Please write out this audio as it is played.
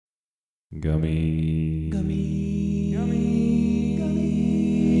Gummy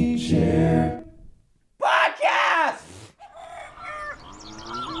chair podcast.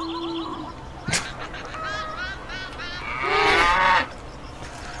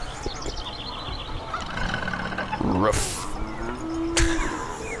 Roof.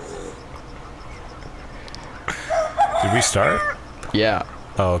 Did we start? Yeah.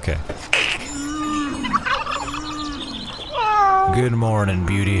 Oh, okay. Good morning,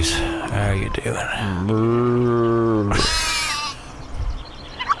 beauties. How you doing?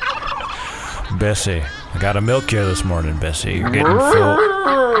 Bessie, I gotta milk you this morning, Bessie. You're getting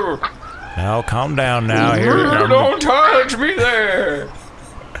full. Now, calm down now. Here, Don't touch me there.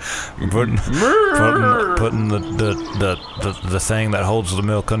 putting the thing that holds the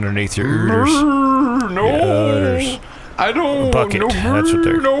milk underneath your udders. No. Your udders. I don't. Bucket. No, That's what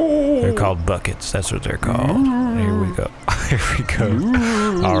no. they're called. Buckets. That's what they're called. Here we go. Here we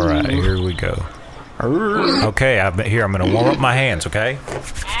go. All right. Here we go. Okay. I'm gonna warm up my hands. Okay.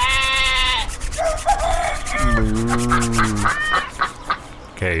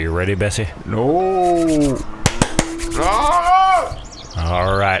 Okay. You ready, Bessie? No. Ah!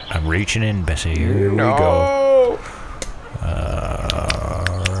 All right. I'm reaching in, Bessie. Here we No. go. All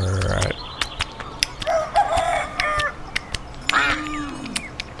right.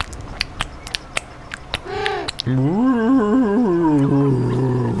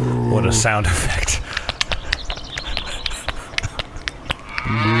 What a sound effect.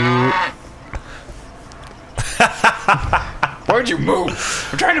 Why'd you move?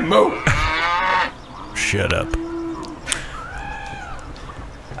 I'm trying to move. Shut up.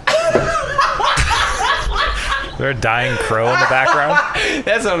 Is there a dying crow in the background?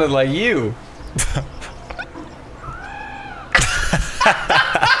 That sounded like you.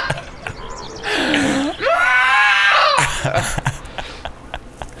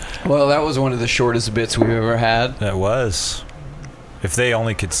 Well, that was one of the shortest bits we've ever had. That was. If they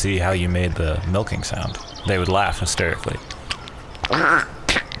only could see how you made the milking sound, they would laugh hysterically.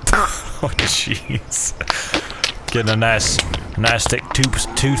 Oh, jeez. Getting a nice thick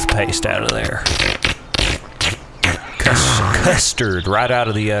toothpaste out of there. Custard right out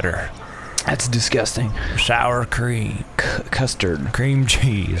of the udder. That's disgusting. Sour cream. Custard. Cream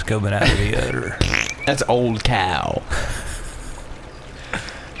cheese coming out of the udder. That's old cow.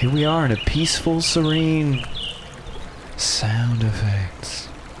 Here we are in a peaceful, serene sound effects.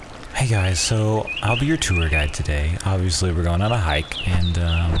 Hey guys, so I'll be your tour guide today. Obviously, we're going on a hike,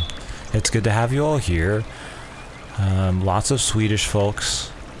 and it's good to have you all here. Lots of Swedish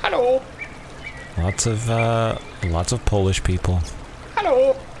folks. Hello. Lots of Polish people.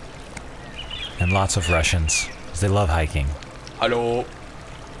 Hello. And lots of Russians. 'Cause they love hiking. Hello.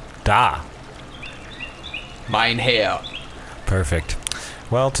 Da. Mine here. Perfect.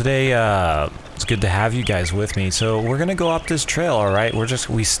 Well, today, it's good to have you guys with me. So we're gonna go up this trail, all right?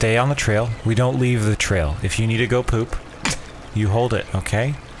 We stay on the trail. We don't leave the trail. If you need to go poop, you hold it,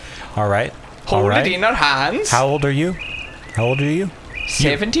 okay? All right? Hold all right? it in our hands. How old are you? How old are you?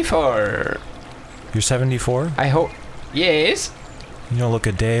 74. You're 74? I hope. Yes. You don't look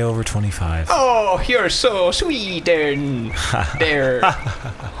a day over 25. Oh, you're so sweet and there.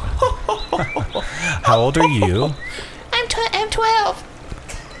 How old are you? I'm 12.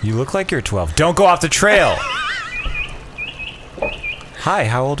 You look like you're 12. Don't go off the trail! Hi,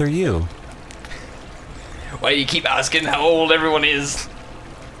 how old are you? Why do you keep asking how old everyone is?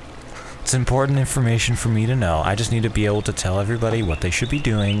 It's important information for me to know. I just need to be able to tell everybody what they should be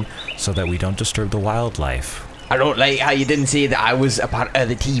doing so that we don't disturb the wildlife. I don't like how you didn't say that I was a part of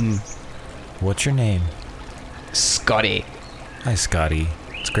the team. What's your name? Scotty. Hi, Scotty.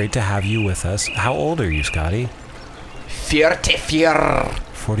 It's great to have you with us. How old are you, Scotty? 44.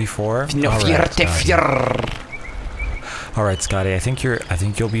 44? No, All right, Scotty. 44. All right, Scotty. I think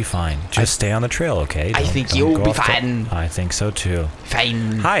you'll be fine. Just stay on the trail, okay? I think you'll go be off the- fine. I think so too.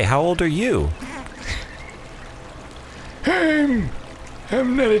 Fine. Hi, how old are you?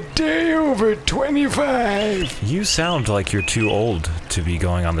 I'm not a day over 25. You sound like you're too old to be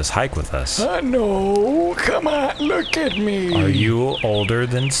going on this hike with us. No, come on, look at me. Are you older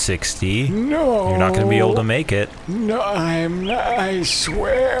than 60? No. You're not going to be able to make it. No, I'm not. I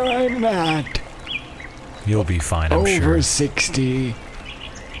swear I'm not. You'll be fine, I'm sure. Over 60.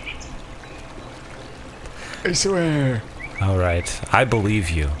 I swear. All right. I believe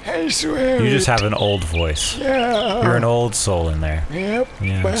you. I swear. You just have an old voice. Yeah. You're an old soul in there. Yep.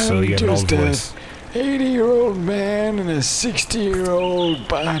 Yeah, but so I'm you have an old just voice. a 80-year-old man in a 60-year-old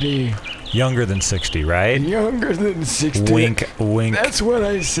body. Younger than 60, right? Younger than 60. Wink, wink. That's what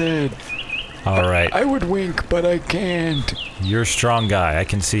I said. All right. I would wink, but I can't. You're a strong guy. I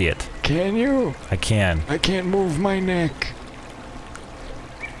can see it. Can you? I can. I can't move my neck.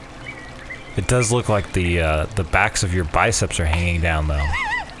 It does look like the backs of your biceps are hanging down, though.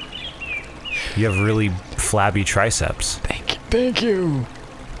 You have really flabby triceps. Thank you.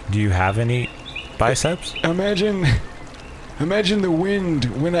 Do you have any biceps? Imagine the wind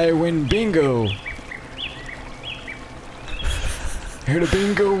when I win bingo. Hear the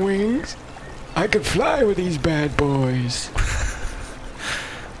bingo wings? I could fly with these bad boys.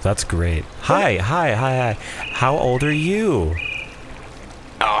 That's great. Hi. How old are you?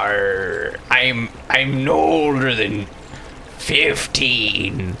 I'm no older than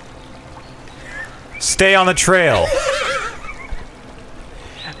 15. Stay on the trail.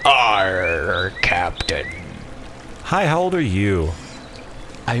 Captain. Hi, how old are you?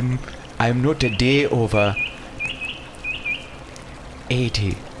 I'm not a day over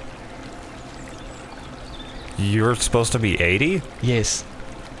 80. You're supposed to be 80? Yes.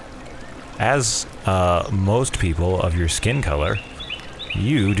 As most people of your skin color,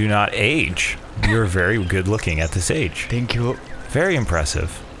 you do not age. You're very good looking at this age. Thank you. Very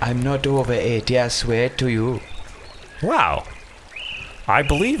impressive. I'm not over 80, I swear to you. Wow. I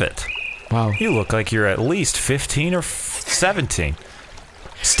believe it. Wow. You look like you're at least 15 or 17.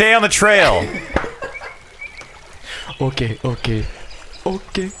 Stay on the trail. Okay.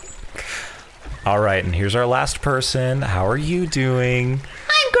 All right, and here's our last person. How are you doing?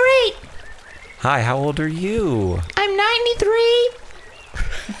 I'm great. Hi, how old are you? I'm 93.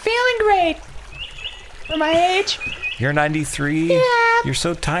 Feeling great. For my age. You're 93? Yeah. You're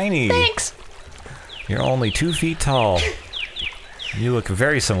so tiny. Thanks. You're only 2 feet tall. You look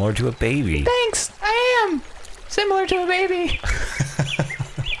very similar to a baby. Thanks. I am. Similar to a baby.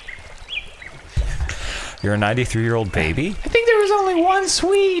 You're a 93-year-old baby? I think there was only one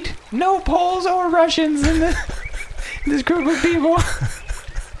Swede. No Poles or Russians in this group of people.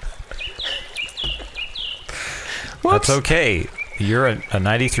 Whoops. That's okay. You're a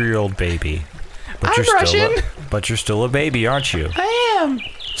 93-year-old baby. But I'm you're Russian. But you're still a baby, aren't you? I am.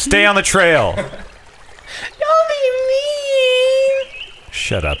 Stay on the trail. Don't be mean.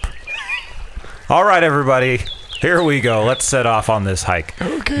 Shut up. All right, everybody. Here we go. Let's set off on this hike.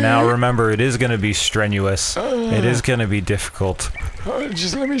 Okay. Now, remember, it is going to be strenuous. It is going to be difficult.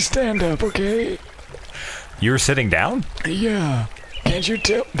 Just let me stand up, okay? You were sitting down? Yeah. Can't you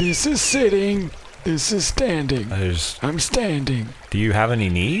tell? This is sitting. This is standing. There's. I'm standing. Do you have any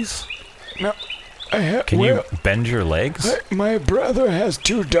knees? No. I have. Can you bend your legs? My brother has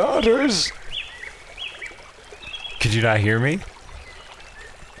 2 daughters. Could you not hear me?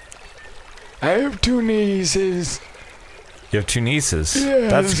 I have 2 nieces. You have 2 nieces. Yeah,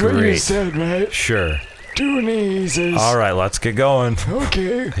 That's what you great. said, right? Sure. 2 nieces. All right, let's get going.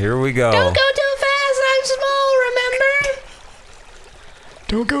 Okay. Here we go. Don't go too fast. I'm small, remember?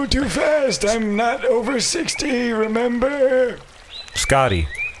 Don't go too fast. I'm not over 60, remember? Scotty,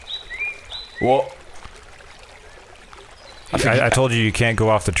 What? I told you can't go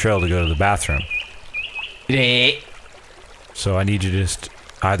off the trail to go to the bathroom. So I need you to just...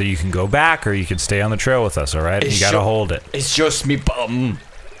 Either you can go back or you can stay on the trail with us, all right? You gotta hold it. It's just me bum.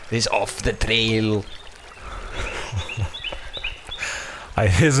 It's off the trail.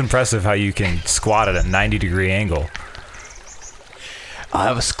 It is impressive how you can squat at a 90-degree angle. I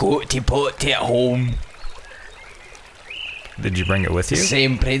have a Scotty potty at home. Did you bring it with you?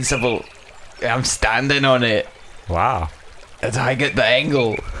 Same principle. I'm standing on it. Wow. That's how I get the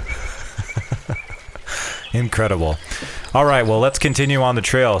angle. Incredible. All right, well, let's continue on the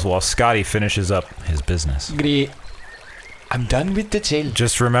trails while Scotty finishes up his business. Great. I'm done with the trail.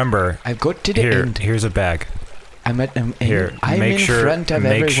 Just remember, I've got to the end. here's a bag. I'm Here, I'm make in sure, front of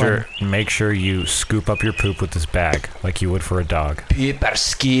make everyone. make sure you scoop up your poop with this bag like you would for a dog. Paper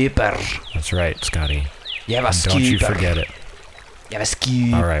skipper. That's right, Scotty. You have a And skipper. don't you forget it. You have a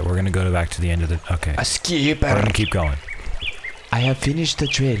skipper. All right, we're gonna go back to the end of the. Okay, A we're skipper. gonna keep going. I have finished the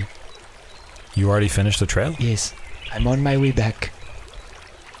trail. You already finished the trail? Yes. I'm on my way back.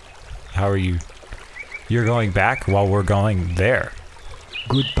 How are you? You're going back while we're going there.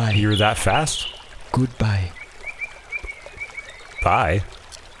 Goodbye. You're that fast? Goodbye. Bye.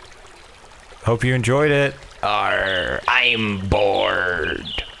 Hope you enjoyed it. I'm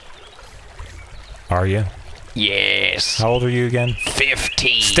bored. Are you? Yes. How old are you again?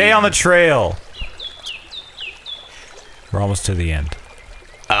 15. Stay on the trail. We're almost to the end.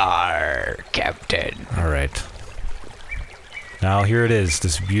 Captain. All right. Now here it is,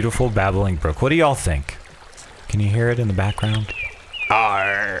 this beautiful babbling brook. What do y'all think? Can you hear it in the background?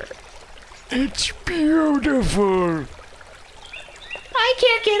 It's beautiful. I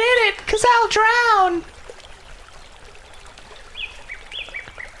can't get in it because I'll drown.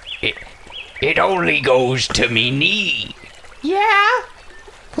 It only goes to me knee. Yeah?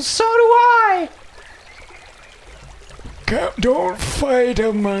 Well, so do I. Don't fight,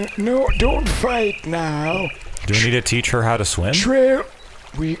 no, don't fight now. Do we need to teach her how to swim? Trail,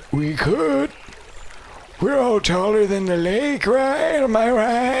 we could. We're all taller than the lake, right? Am I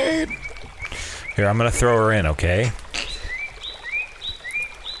right? Here, I'm gonna throw her in, okay?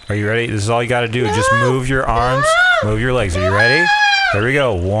 Are you ready? This is all you gotta do. Just move your arms, move your legs. Are you ready? Here we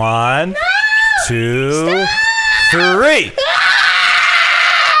go. 1, 2, 3.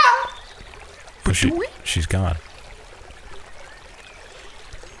 She's gone.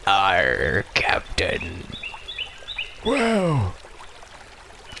 Our captain. Wow.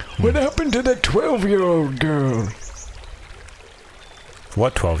 What happened to the 12-year-old girl?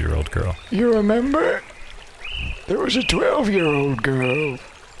 What 12-year-old girl? You remember? There was a 12-year-old girl.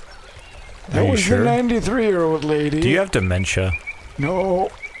 That Are you was sure? the 93-year-old lady. Do you have dementia? No.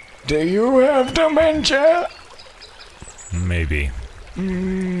 Do you have dementia? Maybe.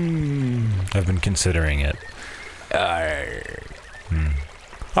 I've been considering it.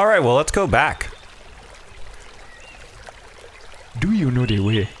 All right, well, let's go back. Do you know the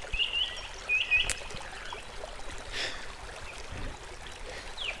way?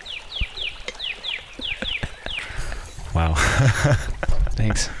 Wow.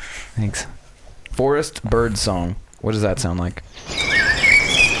 Thanks. Forest bird song. What does that sound like?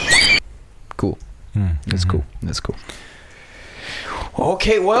 Cool. That's cool.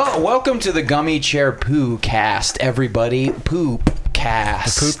 Okay, well, welcome to the Gummy Chair Poo Cast, everybody. Poop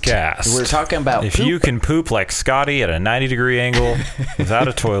Cast. The Poop Cast. We're talking about if poop. you can poop like Scotty at a 90-degree angle without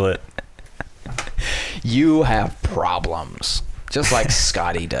a toilet, You have problems, just like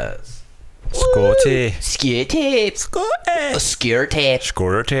Scotty does. Scotty. Scotty. Scotty.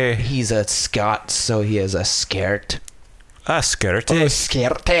 Scotty. He's a Scot, so he has a skirt. Scotty.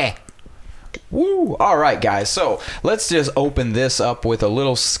 Skirt. Woo! All right, guys. So let's just open this up with a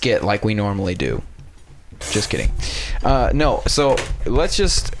little skit like we normally do. Just kidding. No. So let's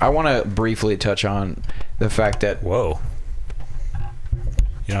just. I want to briefly touch on the fact that. Whoa.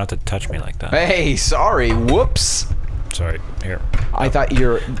 You don't have to touch me like that. Hey, sorry. Whoops. Sorry. Here. I thought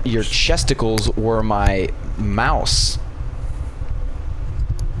your chesticles were my mouse.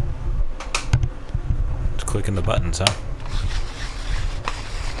 Just clicking the buttons, huh?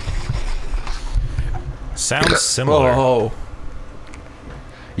 Sounds similar. Oh.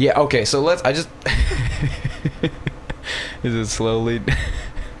 Yeah. Okay. So let's. I just. Is it slowly?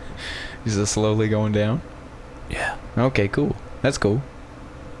 Is it slowly going down? Yeah. Okay. Cool. That's cool.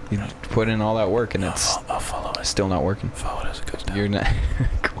 You put in all that work and it's I'll follow it. still not working. Follow it as it goes down. You're not.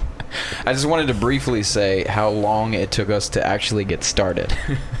 Cool. I just wanted to briefly say how long it took us to actually get started.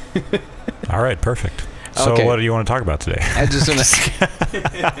 All right. Perfect. So Okay. what do you want to talk about today?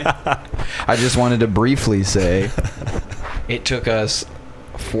 I just wanted to briefly say it took us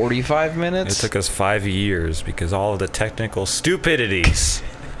 45 It minutes. took us 5 years because all of the technical stupidities,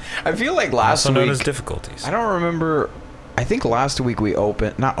 I feel like last also known as week. difficulties. I don't remember. I think last week we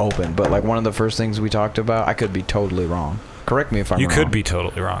not opened, but like one of the first things we talked about. I could be totally wrong. Correct me if I'm You wrong. could be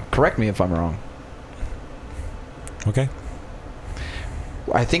totally wrong. Correct me if I'm wrong. Okay.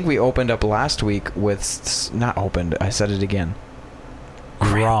 I think we opened up last week with not opened. I said it again.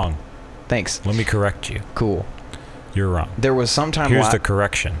 You're wrong. Thanks. Let me correct you. Cool. You're wrong. There was some time. Here's the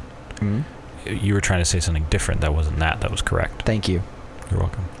correction. Mhm. You were trying to say something different. That wasn't that. That was correct. Thank you. You're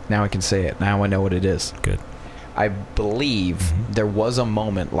welcome. Now I can say it. Now I know what it is. Good. I believe there was a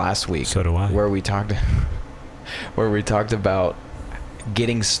moment last week So do I. where we talked about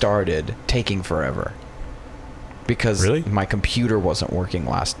getting started taking forever. Because Really? my computer wasn't working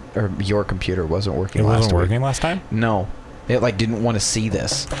or your computer wasn't working It last wasn't week. working last time? No. It like didn't want to see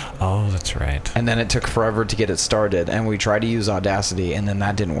this. Oh, that's right. And then it took forever to get it started, and we tried to use Audacity, and then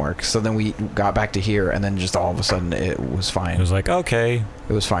that didn't work. So then we got back to here, and then just all of a sudden it was fine. It was like, okay.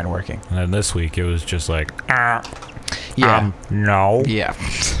 It was fine working. And then this week it was just like, Yeah. no. Yeah.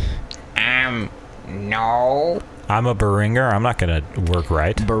 No. I'm a Beringer. I'm not going to work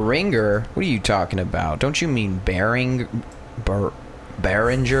right. Beringer? What are you talking about? Don't you mean Behringer?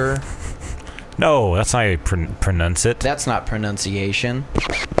 No, that's not how you pronounce it. That's not pronunciation.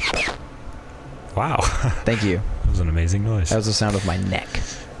 Wow. Thank you. That was an amazing noise. That was the sound of my neck.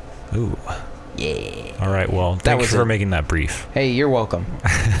 Ooh. Yeah. All right, well, thank you was for it. making that brief. Hey, you're welcome.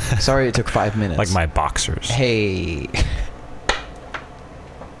 Sorry it took 5 minutes. Like my boxers. Hey.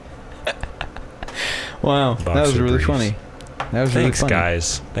 Wow, that was Boxer really briefs. funny. That was really Thanks, funny.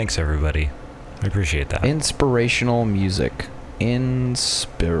 guys. Thanks, everybody. I appreciate that. Inspirational music.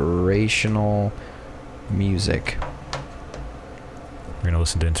 Inspirational music. We're going to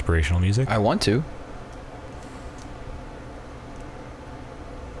listen to inspirational music? I want to.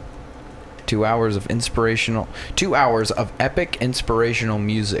 2 hours of inspirational... 2 hours of epic inspirational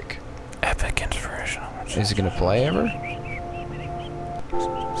music. Epic inspirational music. Is it gonna play ever?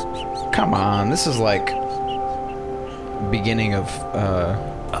 Come on, this is like... beginning of,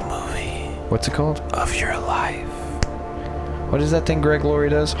 A movie what's it called? of your life. What is that thing Greg Laurie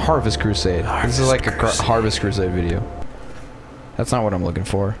does? Harvest Crusade. This is like a Harvest Crusade video. That's not what I'm looking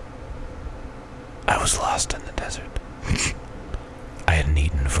for. I was lost in the desert. I hadn't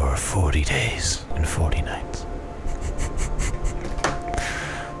eaten for 40 days and 40 nights.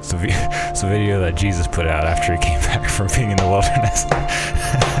 It's a video that Jesus put out after he came back from being in the wilderness.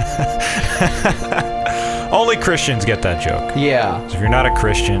 Only Christians get that joke. Yeah. So if you're not a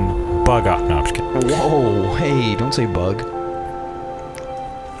Christian, bug off. No, I'm just kidding. Whoa, hey, don't say bug.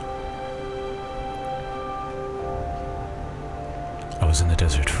 I was in the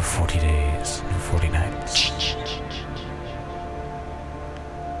desert for 40 days and 40 nights.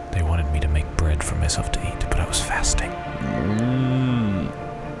 They wanted me to make bread for myself to eat, but I was fasting.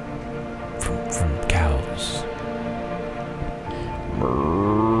 From cows.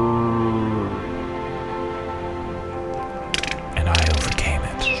 And I overcame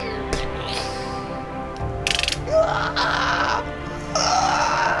it.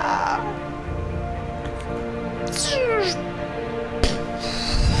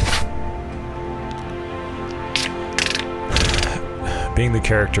 Being the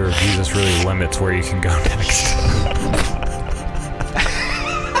character of Jesus really limits where you can go next.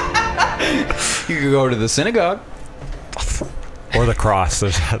 You could go to the synagogue. Or the cross.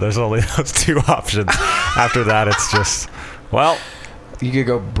 There's only those two options. After that, it's just, well, You could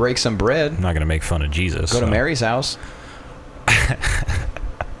go break some bread. I'm not going to make fun of Jesus. Go to so. Mary's house.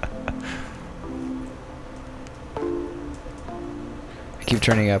 I keep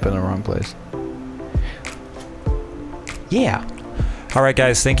turning up in the wrong place. Yeah. All right,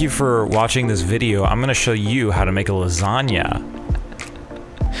 guys, thank you for watching this video. I'm going to show you how to make a lasagna.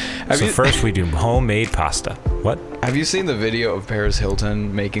 So first we do homemade pasta. What? Have you seen the video of Paris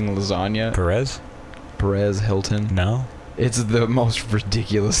Hilton making lasagna? Perez? Perez Hilton? No. It's the most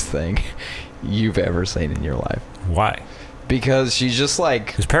ridiculous thing you've ever seen in your life. Why? Because she's just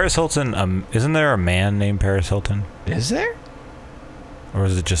like... Is Paris Hilton, isn't there a man named Paris Hilton? Is there? Or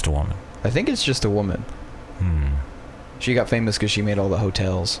is it just a woman? I think it's just a woman. She got famous because she made all the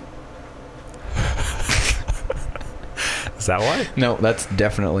hotels. Is that why? No, that's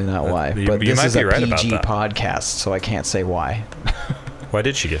definitely not why. You- But you this might is be a right about PG that. podcast, so I can't say why. Why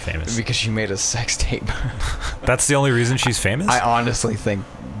did she get famous? Because she made a sex tape. That's the only reason she's famous? I honestly think,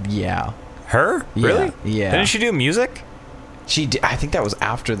 yeah. Her? Yeah, Really? yeah. Didn't she do music? She did, I think that was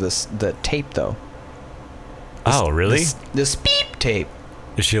after the tape, though. Oh, really? This beep tape.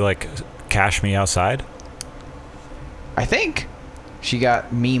 Is she like Cash Me Outside? I think she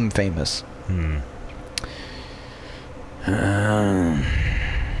got meme famous.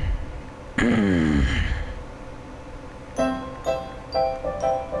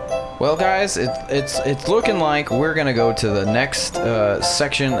 Well, guys, it's looking like we're gonna go to the next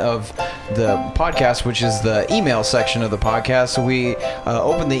section of the podcast, which is the email section of the podcast. So we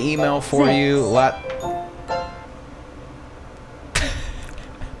opened the email for you.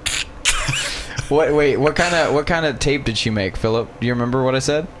 Wait, what kind of tape did she make, Philip? Do you remember what I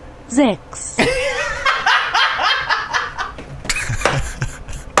said? 6.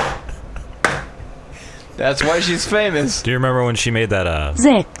 That's why she's famous. Do you remember when she made that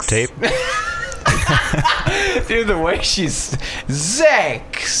 6. tape? Dude, the way she's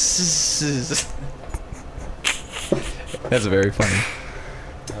Zex. That's very funny.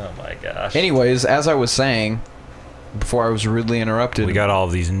 Oh my gosh. Anyways, as I was saying, before I was rudely interrupted, We got all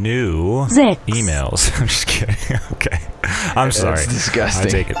of these new 6. emails. I'm just kidding. Okay. I'm sorry. That's disgusting. I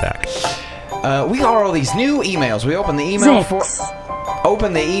take it back. we got all these new emails. We opened the email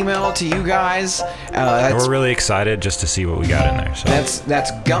open the email to you guys. And That's we're really excited just to see what we got in there. So that's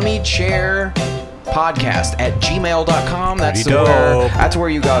Gummy Chair Podcast at gmail.com. That's Pretty where dope.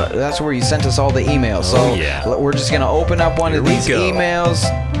 that's where you sent us all the emails. So yeah. we're just gonna open up one of Here we these go. emails.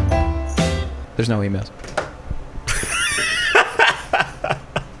 There's no emails.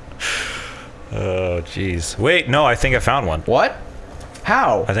 oh jeez. Wait, no, I think I found one. What?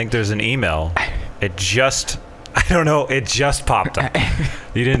 How? I think there's an email. It just popped up.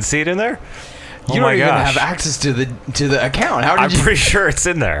 You didn't see it in there? Oh You my don't even gosh. have access to the account. How did I'm you? pretty sure it's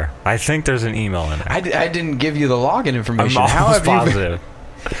in there. I think there's an email in there. I didn't give you the login I'm information. How almost have positive.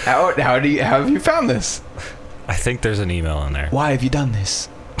 how have you found this? I think there's an email in there. Why have you done this?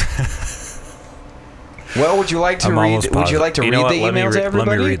 Well, would you like to I'm read? almost Would you positive. like to You read know what? the email to everybody?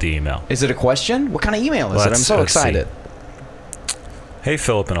 Let me read the email. Is it a question? What kind of email is it? I'm so Let's see. excited. Hey,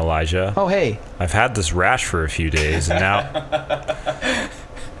 Philip and Elijah. Oh, hey. I've had this rash for a few days, and now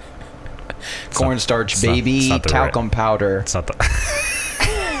Cornstarch, it's not- baby, it's not the talcum powder, it's not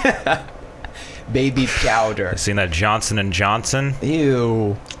the. baby powder. Seen that Johnson and Johnson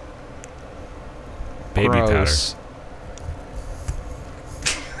Ew. baby Gross. powder?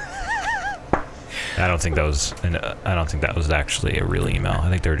 I don't think that was. I don't think that was actually a real email. I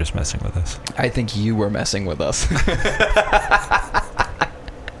think they were just messing with us. I think you were messing with us.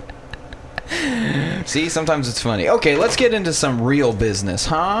 See, sometimes it's funny. Okay, let's get into some real business,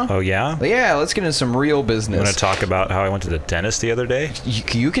 huh? Oh yeah. Yeah, let's get into some real You want business. to talk about how I went to the dentist the other day?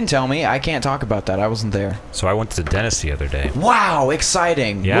 You can tell me. I can't talk about that. I wasn't there. So I went to the dentist the other day. Wow,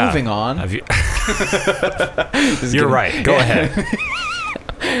 exciting. Yeah. Moving on. Have you? This is You're getting- right. Go ahead.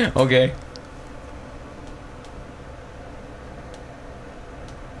 Okay.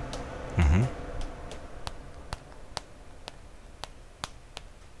 Mm-hmm.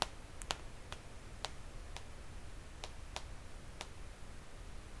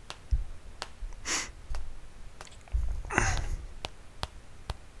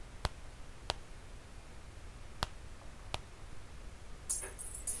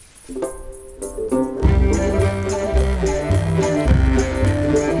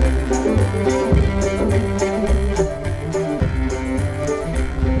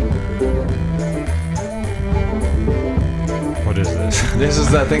 What is this? This is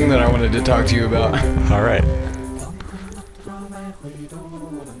that thing that I wanted to talk to you about. All right.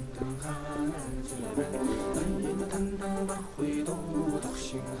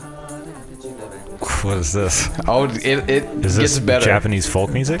 What is this? Oh, it Is gets this better. Japanese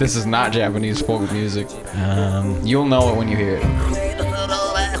folk music? This is not Japanese folk music. Um, You'll know it when you hear it.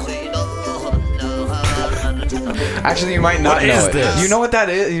 Actually, you might not What know is it. this? You know what that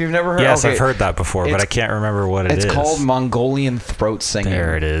is? You've never heard? yes, Okay. I've heard that before, but It's- I can't remember what it is. It's called Mongolian throat singing.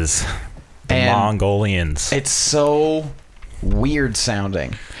 There it is. The And Mongolians. It's so weird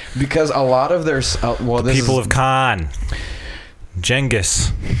sounding because a lot of their this People is of Khan.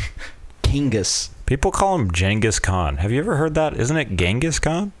 Genghis. Kingus. People call him Genghis Khan. Have you ever heard that? Isn't it Genghis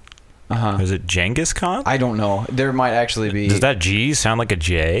Khan? Uh-huh. Is it Genghis Khan? I don't know. There might actually be. Does that G sound like a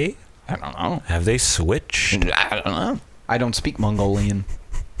J? I don't know. Have they switched? I don't know. I don't speak Mongolian.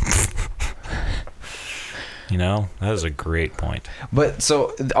 You know, that is a great point. But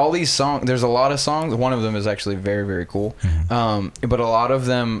so all these songs, there's a lot of songs. One of them is actually very, very cool. But a lot of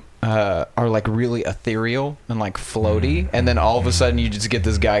them are like really ethereal and like floaty. And then all of a sudden you just get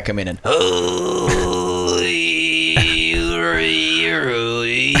this guy come in and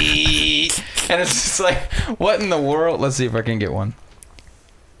and it's just like, what in the world? Let's see if I can get one.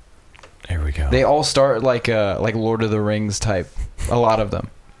 Here we go. They all start like Lord of the Rings type. A lot of them.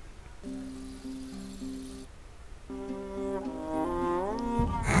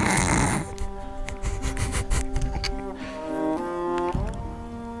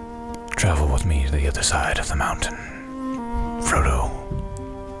 Travel with me to the other side of the mountain. Frodo.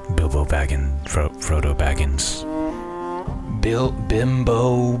 Bilbo Baggins. Frodo Baggins.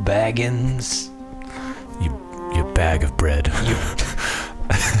 Bimbo Baggins. You bag of bread.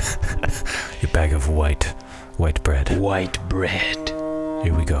 You bag of white bread. White bread.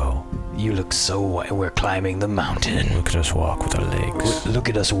 Here we go. You look so white. We're climbing the mountain. Look at us walk with our legs. Look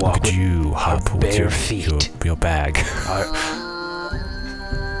at us walk Look at you hop with bare your, feet. your bag.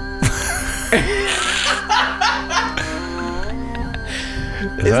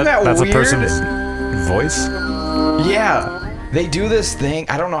 Isn't that that's weird? a person's voice? Yeah. They do this thing.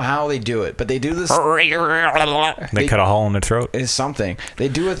 I don't know how they do it, but they do this. They cut a hole in their throat. Is something. They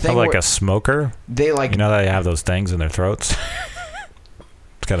do a thing Kind of like where a smoker. they like. You know they have those things in their throats?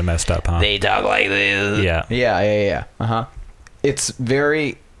 It's kind of messed up, huh? They talk like this. Yeah. Yeah. Uh-huh. It's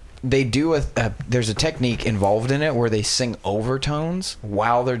very. They do there's a technique involved in it where they sing overtones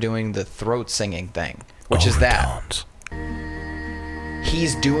while they're doing the throat singing thing, which is that. Overtones.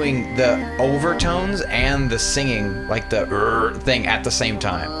 He's doing the overtones and the singing, like the thing at the same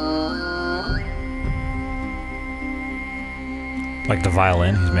time. Like the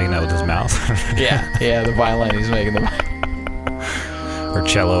violin, he's making that with his mouth. Yeah, the violin. He's making the Or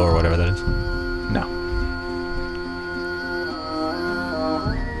cello or whatever that is. no.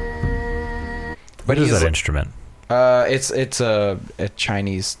 What is he's- that instrument? It's a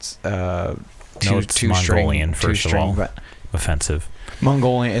Chinese No, it's two-string Mongolian, first of all. two-string Offensive.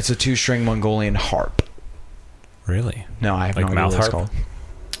 Mongolian. It's a two-string Mongolian harp. Really? No, I have Like no mouth idea what it's harp?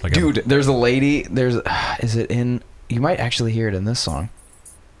 called. Like Dude, there's a lady. Is it in? You might actually hear it in this song.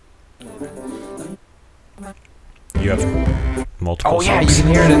 You have multiple Oh yeah, you songs.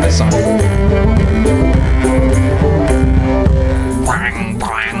 can hear it in this song. Bang,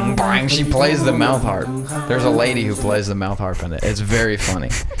 bang, bang. She plays the mouth harp. There's a lady who plays the mouth harp in it. It's very funny.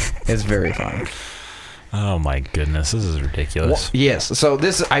 It's very funny. Oh my goodness, this is ridiculous. Yes. So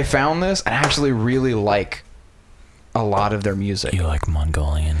I found this and I actually really like a lot of their music. You like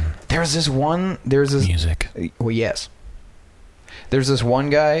Mongolian There's this music? Well, yes. There's this one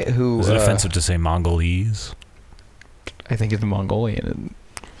guy who Is it offensive to say Mongolese? I think it's Mongolian.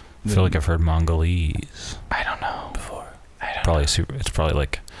 I feel like I've heard Mongolese I don't know. before. I don't Probably super. It's probably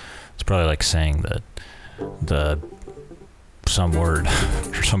like saying the some word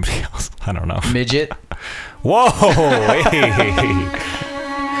or somebody else. I don't know. Midget. Whoa! Hey.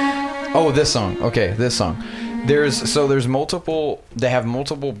 Oh, this song. Okay, this song. There's multiple. They have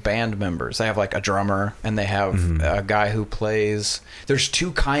multiple band members. They have like a drummer, and they have a guy who plays. There's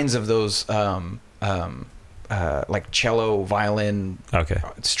two kinds of those, like cello, violin,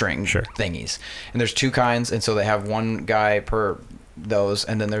 string thingies, and there's two kinds, and so they have one guy per those,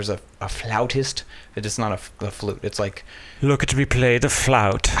 and then there's a flautist. It's not a flute. It's like Look at me play the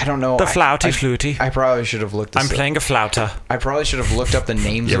flout. I don't know. The flouty fluty. I probably should have looked. I'm playing a flouter. I probably should have looked up the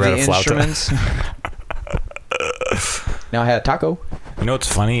names You of the read a flauta? instruments. Now I had a taco. You know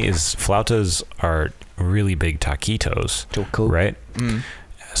what's funny is flautas are really big taquitos, Taco. right? Mm.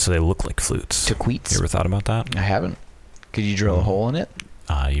 So they look like flutes. Taquitos. You ever thought about that? I haven't. Could you drill a hole in it?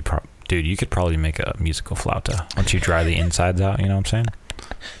 Dude, you could probably make a musical flauta once you dry the insides out. You know what I'm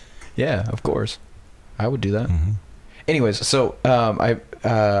saying? Yeah, of course. I would do that. Mm-hmm. Anyways, so I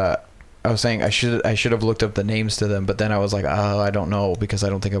was saying I should have looked up the names to them, but then I was like, oh, I don't know, because I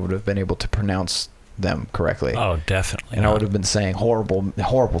don't think I would have been able to pronounce them correctly. Oh, definitely. And I would have been saying horrible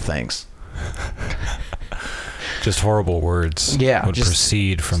things. Just horrible words. Yeah, would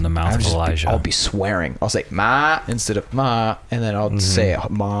proceed from the mouth of Elijah. I'll be swearing. I'll say ma instead of ma, and then I'll say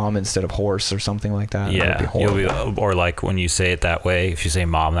mom instead of horse or something like that. Yeah, or like when you say it that way, if you say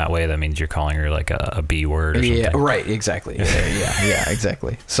mom that way, that means you're calling her like a B word or something. Yeah, right, exactly. Yeah,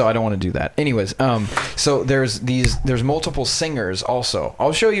 exactly. So I don't want to do that. Anyways, so there's multiple singers also.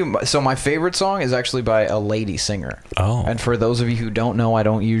 I'll show you. So my favorite song is actually by a lady singer. Oh. And for those of you who don't know, I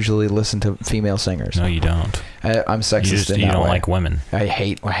don't usually listen to female singers. No, you don't. I'm sexist in that You don't way. like women. I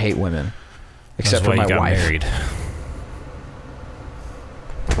hate women, except That's for why my you got wife. married.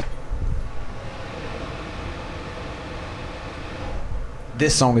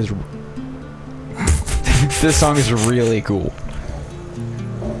 This song is this song is really cool.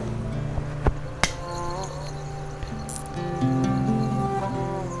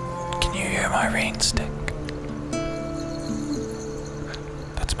 Can you hear my rain stick?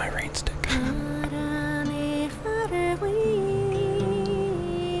 That's my rain stick.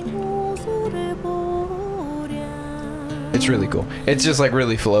 It's really cool. It's just like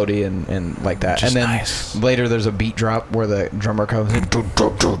really floaty and like that. Just and then nice. later there's a beat drop where the drummer comes in.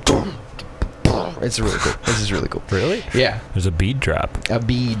 It's really cool. This is really cool. Really? Yeah. There's a bead drop. A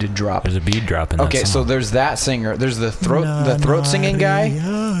bead drop. There's a bead drop in that Okay, so song. there's that singer. There's the throat singing guy.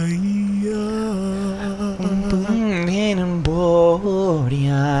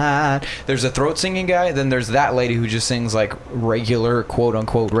 There's a throat singing guy. Then there's that lady who just sings like regular, quote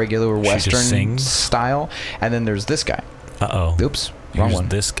unquote, regular She just Western sings? style. And then there's this guy. Uh-oh. Oops, wrong Here's one.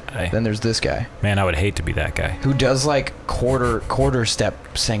 this guy. Then there's this guy Man, I would hate to be that guy. who does like quarter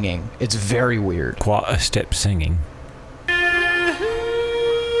step singing. It's very weird. Step singing.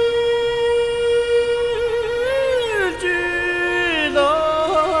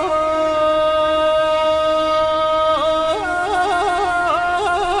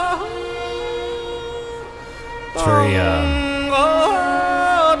 It's very,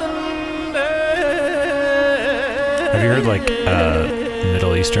 have you heard like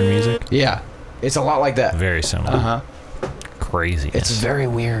Middle Eastern music? Yeah, it's a lot like that. Very similar. Uh-huh. Craziness. It's very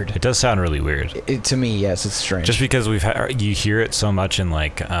weird. It does sound really weird. To me, yes, it's strange. Just because you hear it so much in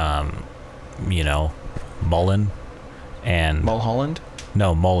like, you know, Mullen and Mulholland?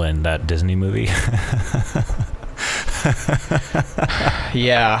 no Mullen, that Disney movie.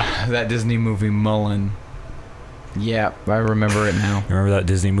 Yeah, that Disney movie Mullen. Yeah, I remember it now. Remember that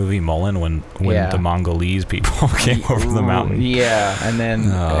Disney movie Mullen when Yeah. the Mongolese people came over the mountain? Yeah, and then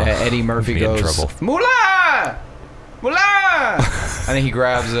Eddie Murphy be in goes, trouble. Moolah! Moolah! And then he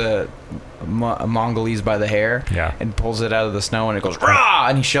grabs a Mongolese by the hair Yeah. and pulls it out of the snow, and it goes, rah!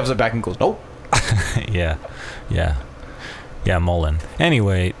 And he shoves it back and goes, nope. Yeah, Mullen.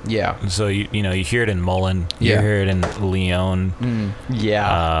 Anyway, Yeah. so you know you hear it in Mullen. You Yeah. hear it in Leon.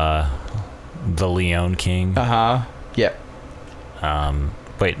 Yeah. The Leon King. Uh-huh. Yep.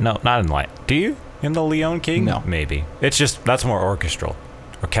 Wait, no, not in Lion. Do you? in the Leon King? No. Maybe. It's just, that's more orchestral.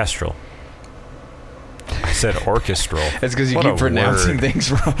 Orchestral. I said orchestral. It's because you What keep a pronouncing word.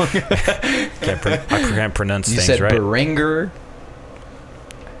 things wrong. I can't pronounce You things said right. Beringer.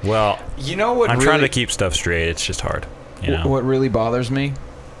 Well, You know what? I'm really, trying to keep stuff straight. It's just hard. You know? What really bothers me?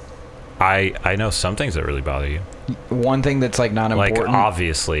 I know some things that really bother you. One thing that's like not Like, important.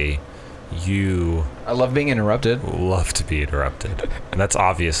 obviously, you I love being interrupted. love to be interrupted. And that's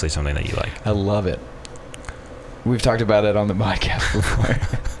obviously something that you like. I love it. We've talked about it on the podcast before.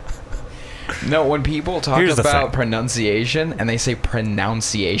 No, when people talk Here's the about thing. pronunciation and they say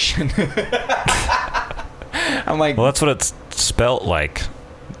pronunciation, I'm like, Well, that's what it's spelt like.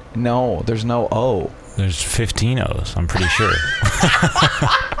 no, there's no O. There's 15 O's, I'm pretty sure.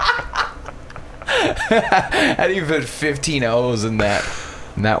 How do you put 15 O's in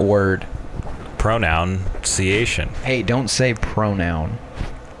that word? Pronunciation. Hey, don't say pronoun.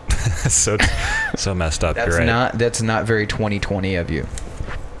 so messed up. That's You're right. that's not very 2020 of you.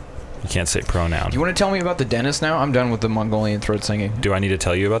 You can't say pronoun. Do you want to tell me about the dentist now? I'm done with the Mongolian throat singing. Do I need to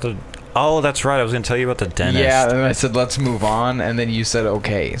tell you about the... Oh, that's right. I was going to tell you about the dentist. Yeah, and I said let's move on, and then you said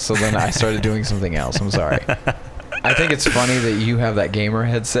okay. So then I started doing something else. I'm sorry. I think it's funny that you have that gamer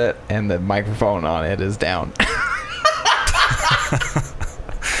headset and the microphone on it is down.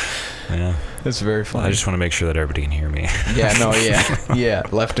 Yeah. It's very funny. I just want to make sure that everybody can hear me. Yeah, no, yeah,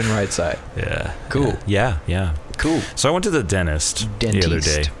 left and right side. Yeah. Cool. Yeah. Cool. So I went to the dentist the other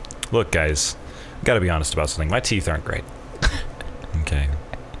day. Dentist. Look, guys, got to be honest about something. My teeth aren't great. Okay.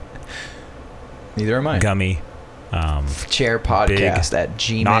 Neither am I. Gummy. Chair podcast at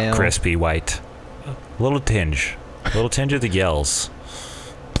Gmail. Not crispy white. A little tinge of the yells.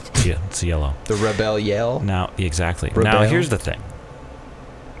 Yeah, it's yellow. The rebel yell. Now, exactly. Rebel. Now, here's the thing.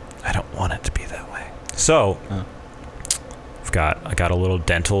 I don't want it to be that way. So, I got a little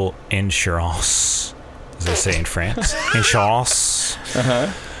dental insurance, as they say in France. Insurance.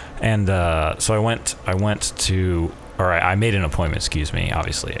 And so I made an appointment. Excuse me.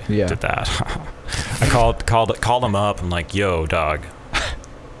 Obviously, I Yeah. did that. I called them up. I'm like, yo, dog.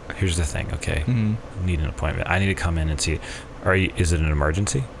 Here's the thing. Okay, I need an appointment. I need to come in and see. Is it an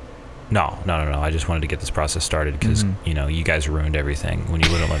emergency? No. I just wanted to get this process started because you guys ruined everything when you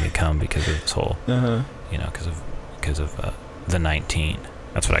wouldn't let me come because of this whole, because of the 19.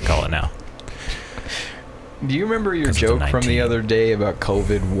 That's what I call it now. Do you remember your 'Cause of the joke from the 19. other day about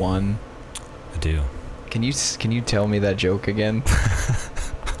COVID-1? I do. Can you tell me that joke again?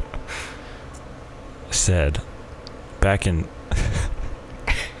 I said, back in.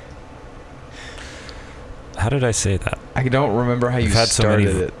 How did I say that? I don't remember how you We've had so many.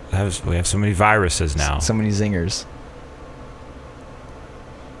 started it. We have so many viruses now. So many zingers.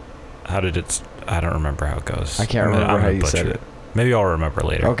 How did it? I don't remember how it goes. I can't remember how you said it. Maybe I'll remember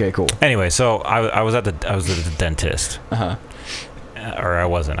later. Okay, cool. Anyway, so I was at the dentist. Uh-huh. Or I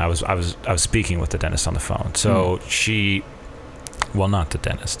wasn't. I was speaking with the dentist on the phone. So she, well, not the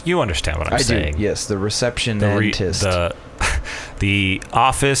dentist. You understand what I'm saying? do. Yes, the reception The dentist. the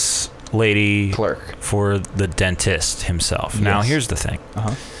office lady Clerk. for the dentist himself. Now, Yes. here's the thing.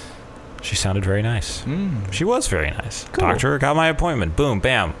 Uh-huh. She sounded very nice. She was very nice. Cool. Doctor, got my appointment. Boom,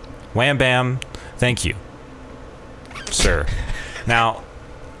 bam, wham, bam. Thank you, sir. Now,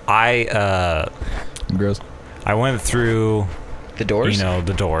 I Gross. I went through. The doors?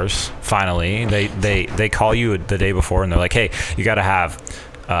 The doors. Finally, they call you the day before, and they're like, "Hey, you got to have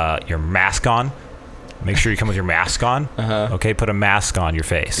your mask on. Make sure you come with your mask on. Okay, put a mask on your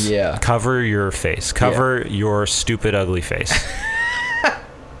face. Yeah. Cover your face. Cover your stupid, ugly face."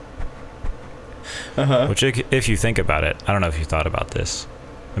 Which, if you think about it, I don't know if you thought about this.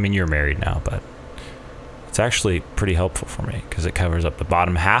 I mean, you're married now, but it's actually pretty helpful for me because it covers up the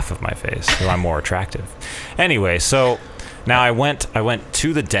bottom half of my face, so I'm more attractive. Anyway, so. Now I went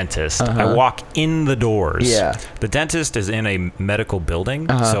to the dentist. I walk in the doors. Yeah. The dentist is in a medical building,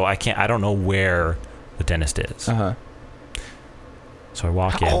 so I don't know where the dentist is. So I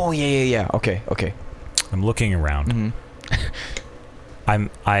walk in. Oh, yeah. Okay. I'm looking around.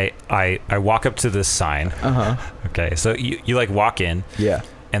 I walk up to this sign. Okay. So you like walk in. Yeah.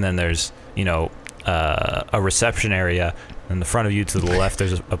 And then there's, a reception area. In the front of you to the left,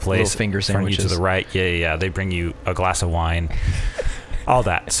 there's a place. Little finger in front of you to sandwiches. the right, yeah. They bring you a glass of wine, all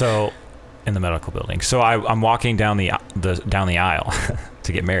that. So, in the medical building. So I'm walking down the aisle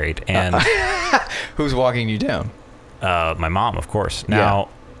to get married, and Who's walking you down? my mom, of course. Now,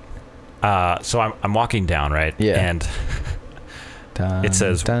 so I'm walking down, right? Yeah. And it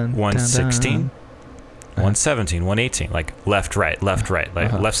says 116. 117, 118, like left, right,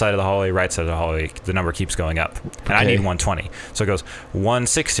 like left side of the hallway, right side of the hallway. The number keeps going up, and I need 120. So it goes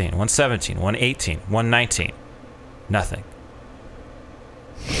 116, 117, 118, 119. Nothing.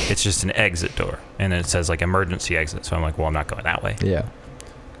 It's just an exit door, and then it says like emergency exit. So I'm like, well, I'm not going that way. Yeah.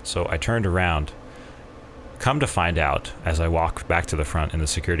 So I turned around. Come to find out, as I walk back to the front, and the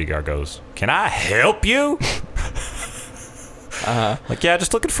security guard goes, "Can I help you?" Like, yeah,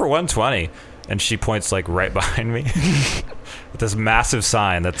 just looking for 120. And she points like right behind me with this massive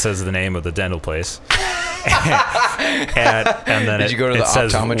sign that says the name of the dental place. and then Did you go to the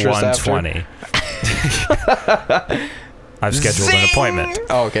says optometrist 120. I've scheduled an appointment.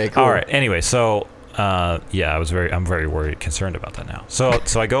 Oh, okay, cool. All right. Anyway, so yeah, I'm very worried, concerned about that now. So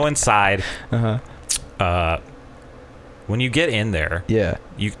I go inside. When you get in there,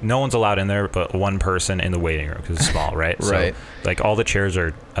 no one's allowed in there but one person in the waiting room because it's small, right? Right. So, like, all the chairs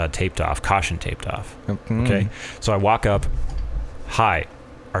are taped off, caution taped off. Mm-hmm. Okay. So I walk up. Hi,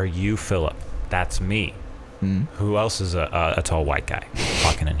 are you Philip? That's me. Who else is a tall white guy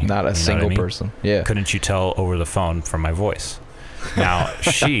walking in here? Not a single person. Yeah. Couldn't you tell over the phone from my voice? Now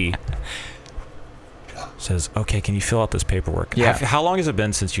she says, "Okay, can you fill out this paperwork?" Yeah. How long has it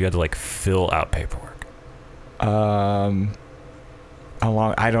been since you had to like fill out paperwork? How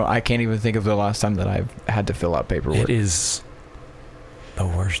long? I can't even think of the last time that I've had to fill out paperwork. It is the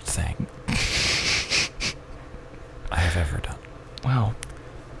worst thing I have ever done. Wow.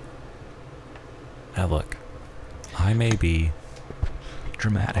 Now look, I may be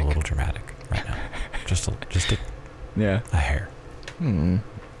Dramatic. a little dramatic right now. just a hair. Just a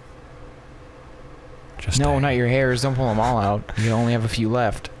No, hair. not your hairs. Don't pull them all out. You only have a few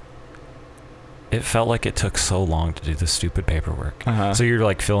left. It felt like it took so long to do this stupid paperwork. Uh-huh. So you're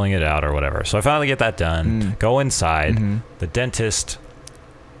like filling it out or whatever. So I finally get that done. Go inside. The dentist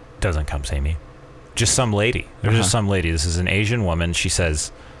doesn't come see me. Just some lady. There's just some lady. This is an Asian woman. She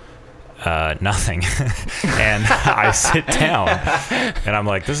says nothing. And I sit down. And I'm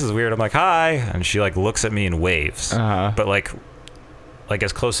like, this is weird. I'm like, hi. And she like looks at me and waves. But like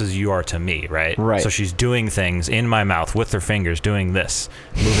as close as you are to me, right? Right. So she's doing things in my mouth with her fingers, doing this,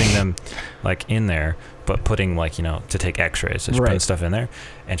 moving them like in there, but putting like, you know, to take x-rays. So she's putting stuff in there,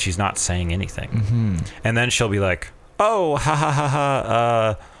 and she's not saying anything. And then she'll be like, oh, ha ha ha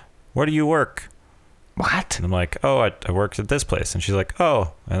ha, where do you work? What? And I'm like, oh, I worked at this place. And she's like,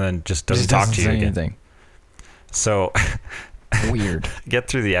 oh, and then just doesn't talk to you say again. anything. So Weird. get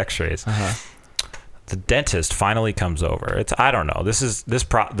through the x-rays. The dentist finally comes over. I don't know.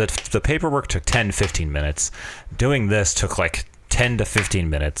 The paperwork took 10-15 minutes. Doing this took like 10 to 15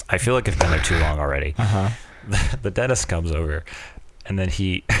 minutes. I feel like I've been there too long already. The dentist comes over, and then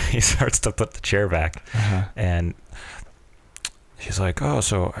he starts to put the chair back, and he's like, "Oh,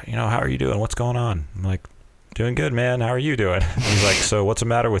 so you know, how are you doing? What's going on?" I'm like, "Doing good, man. How are you doing?" And he's like, "So what's the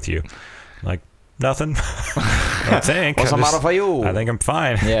matter with you?" I'm like, "Nothing. I think. What's the matter for you? I think I'm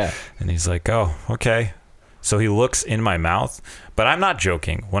fine." Yeah. And he's like, "Oh, okay." So he looks in my mouth, but I'm not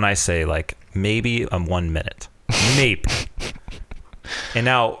joking when I say like maybe 1 minute, maybe. And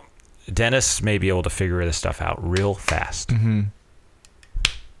now dentists may be able to figure this stuff out real fast.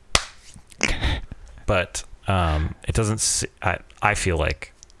 But it doesn't. I feel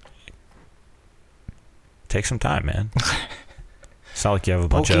like take some time, man. It's not like you have a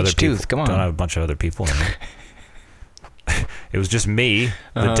bunch of other people. Come on. Don't have a bunch of other people in there. It was just me,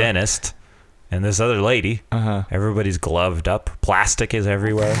 the dentist, and this other lady. Everybody's gloved up. Plastic is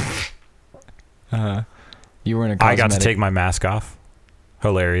everywhere. You were in a I got to take my mask off.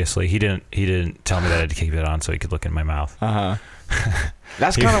 Hilariously, he didn't tell me that I had to keep it on so he could look in my mouth.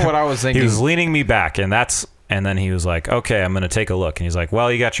 That's kind of what I was thinking. He was leaning me back, and then he was like, "Okay, I'm gonna take a look." And he's like,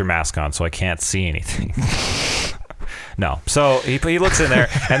 "Well, you got your mask on, so I can't see anything." No. So he looks in there,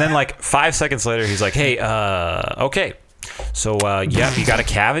 and then like 5 seconds later, he's like, "Hey, okay. So yeah, you got a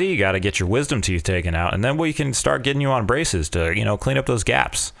cavity. You got to get your wisdom teeth taken out, and then we can start getting you on braces to, you know, clean up those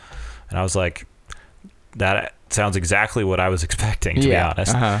gaps." And I was like, "That sounds exactly what I was expecting, to be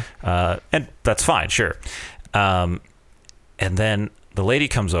honest." And that's fine, sure. And then the lady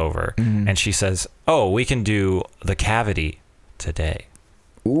comes over, and she says, "Oh, we can do the cavity today."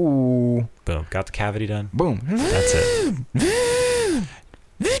 Ooh. Boom. Got the cavity done. Boom. That's it.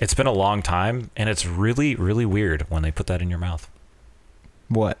 It's been a long time, and it's really, really weird when they put that in your mouth.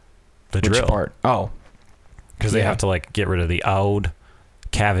 What? The Which drill. part? Oh. Because they have to like get rid of the old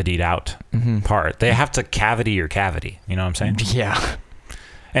cavitied out part. They have to cavity your cavity. You know what I'm saying? Yeah.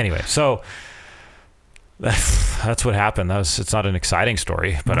 Anyway, so that's what happened. It's not an exciting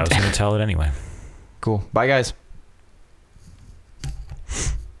story, but I was going to tell it anyway. Cool. Bye, guys.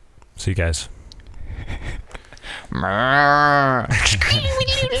 See you guys.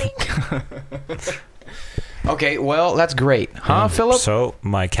 Okay, well, that's great. Huh, Philip? So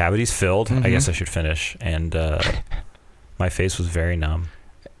my cavity's filled. I guess I should finish. And my face was very numb.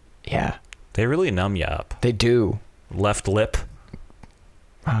 Yeah, They really numb you up. they do. Left lip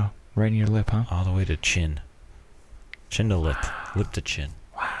Wow, right in your lip, huh? all the way to chin. Chin to lip. Lip to chin.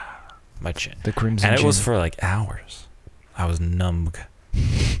 Wow. My chin. The crimson And it was chin. for like hours. I was numb.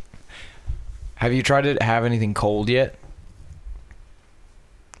 Have you tried to have anything cold yet?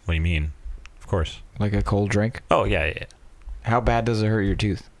 What do you mean? Of course. Like a cold drink? Oh, yeah. How bad does it hurt your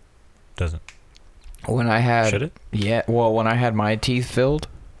tooth? Doesn't. When I had... Should it? Yeah, well, when I had my teeth filled...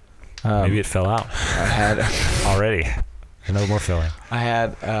 Maybe it fell out I had... already. There's no more filling. I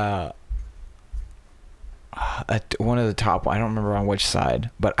had one of the top. I don't remember on which side,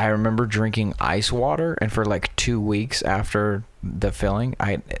 but I remember drinking ice water, and for like 2 weeks after the filling,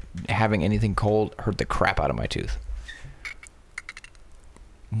 having anything cold hurt the crap out of my tooth.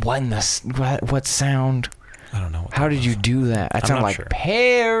 What sound? I don't know. How did you do that? That I'm sounded not like sure.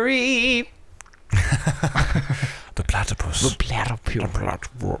 Perry. The platypus. The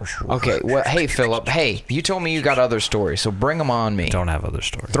platypus. Okay, well, hey Philip. Hey, you told me you got other stories, so bring them on me. Don't have other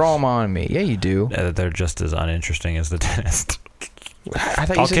stories. Throw them on me. Yeah, you do. They're just as uninteresting as the dentist. I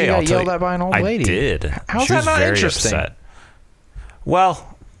thought you said you got yelled at by an old lady. I did. How's She that was not very interesting? upset.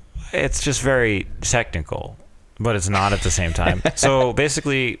 Well, it's just very technical, but it's not at the same time. So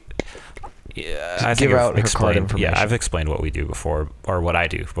basically, yeah, I think give I've out her card explained. information. Yeah, I've explained what we do before, or what I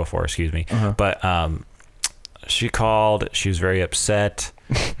do before. Excuse me. Uh-huh. But she called. She was very upset.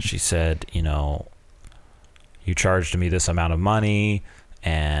 She said, you charged me this amount of money,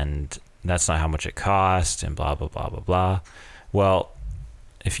 and that's not how much it cost, and blah blah blah blah blah. Well,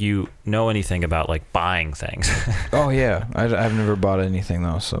 if you know anything about like buying things, Oh yeah, I've never bought anything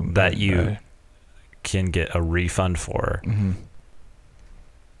though, so that you can get a refund for Mm-hmm.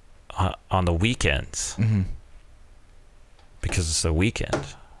 on the weekends, Mm-hmm. because it's the weekend.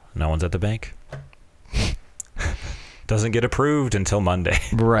 No one's at the bank. Doesn't get approved until Monday.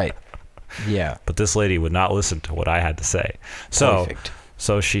 Right. Yeah. But this lady would not listen to what I had to say. So Perfect.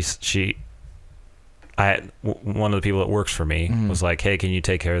 one of the people that works for me Mhm. was like, hey, can you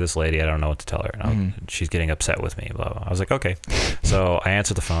take care of this lady? I don't know what to tell her. And Mhm. she's getting upset with me. Blah, blah. I was like, okay. So I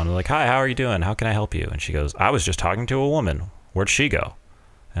answered the phone. I'm like, hi, how are you doing? How can I help you? And she goes, I was just talking to a woman. Where'd she go?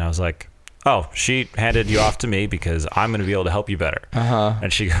 And I was like, oh, she handed you off to me because I'm going to be able to help you better. Uh-huh.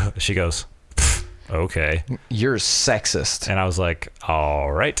 And she goes, okay. You're sexist. And I was like,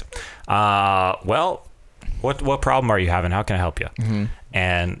 all right. Well, what problem are you having? How can I help you? Mm-hmm.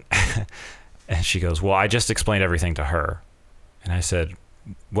 And and she goes, well, I just explained everything to her. And I said,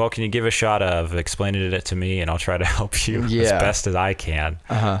 well, can you give a shot of explaining it to me, and I'll try to help you as Yeah. best as I can.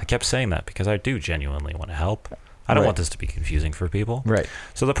 Uh-huh. I kept saying that because I do genuinely want to help. I don't Right. want this to be confusing for people. Right.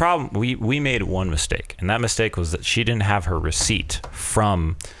 So the problem, we made one mistake, and that mistake was that she didn't have her receipt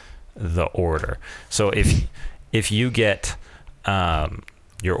from the order. So if you get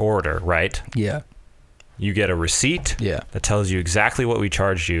your order, right, Yeah. you get a receipt Yeah. that tells you exactly what we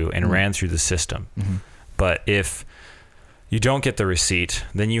charged you and ran through the system. Mm-hmm. But if you don't get the receipt,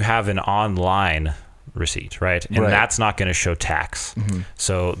 then you have an online receipt, right? And Right. that's not going to show tax. Mm-hmm.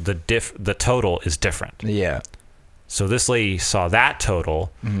 So the total is different. Yeah. So this lady saw that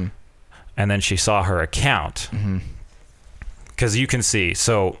total, Mm-hmm. and then she saw her account. Mm-hmm. Because you can see,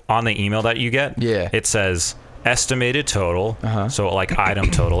 so on the email that you get, Yeah. it says estimated total, Uh-huh. so like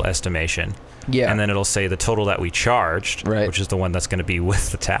item total estimation. Yeah. And then it'll say the total that we charged, Right. which is the one that's going to be with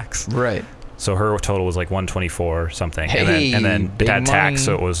the tax. Right. So her total was like 124 or something. Hey, and then big it had tax, money.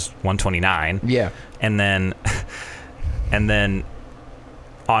 so it was 129. Yeah. And then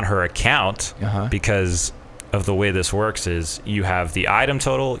on her account, Uh-huh. because of the way this works is you have the item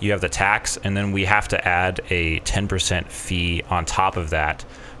total, you have the tax, and then we have to add a 10% fee on top of that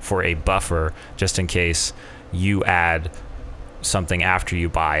for a buffer, just in case you add something after you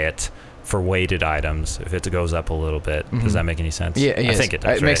buy it for weighted items, if it goes up a little bit. Does that make any sense? Yeah. I think it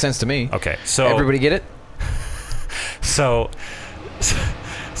does. It makes sense to me. Okay, so Everybody get it? so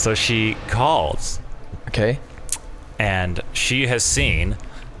she calls, Okay. and she has seen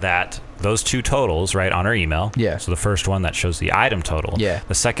that those two totals, right, on her email. Yeah. So the first one that shows the item total. Yeah.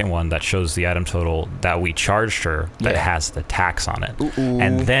 The second one that shows the item total that we charged her that Yeah. has the tax on it. Ooh.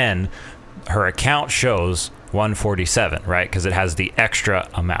 And then her account shows 147, right? Because it has the extra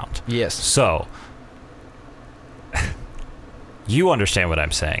amount. Yes. So you understand what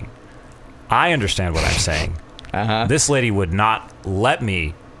I'm saying. I understand what I'm saying. Uh-huh. This lady would not let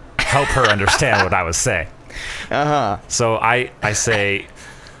me help her understand what I was saying. Uh-huh. So I say,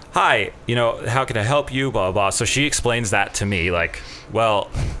 hi, how can I help you? Blah, blah, blah. So she explains that to me, like, well,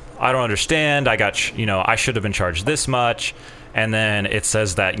 I don't understand. I got, I should have been charged this much. And then it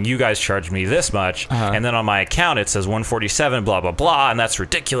says that you guys charged me this much. And then on my account, it says 147, blah, blah, blah. And that's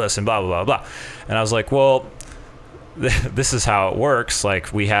ridiculous and blah, blah, blah, blah. And I was like, well, this is how it works.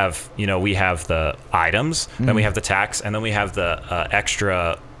 Like we have the items, then we have the tax, and then we have the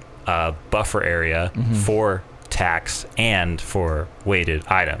extra buffer area for tax and for weighted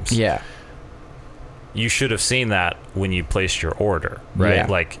items. Yeah. You should have seen that when you placed your order, right? Yeah.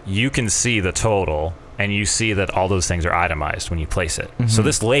 Like you can see the total and you see that all those things are itemized when you place it. So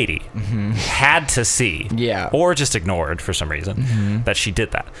this lady had to see, or just ignored for some reason, that she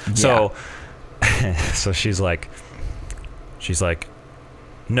did that. So, so she's like,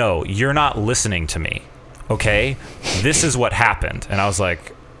 no, you're not listening to me. Okay, this is what happened. And I was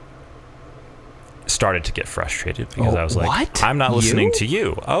like, started to get frustrated because I was like, what? I'm not listening to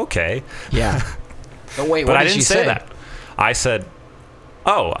you. Okay. Yeah. Oh, wait, But what I did didn't she say that. I said,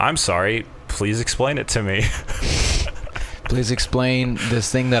 oh, I'm sorry. Please explain it to me. Please explain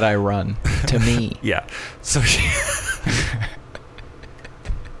this thing that I run to me. Yeah. So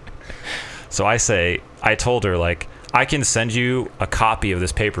so I told her, like, I can send you a copy of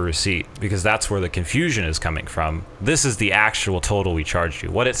this paper receipt because that's where the confusion is coming from. This is the actual total we charged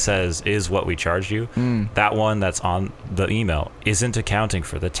you. What it says is what we charged you. That one that's on the email isn't accounting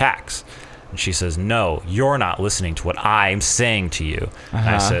for the tax. And she says, no, you're not listening to what I'm saying to you.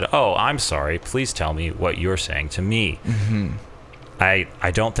 And I said, oh, I'm sorry. Please tell me what you're saying to me. I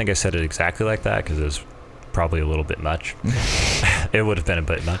don't think I said it exactly like that because it was probably a little bit much. It would have been a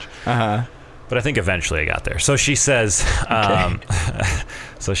bit much. But I think eventually I got there. So she says,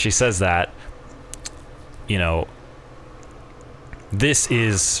 so she says that, this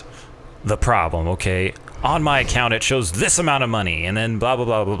is the problem, okay? On my account, it shows this amount of money, and then blah, blah,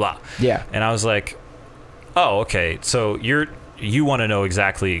 blah, blah, blah. Yeah. And I was like, oh, okay. So you want to know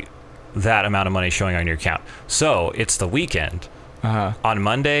exactly that amount of money showing on your account. So it's the weekend. On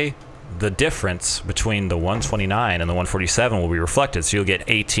Monday, the difference between the 129 and the 147 will be reflected, so you'll get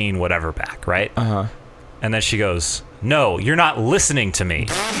 18 whatever back, right? And then she goes, no, you're not listening to me.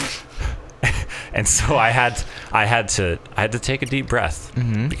 And so I had to take a deep breath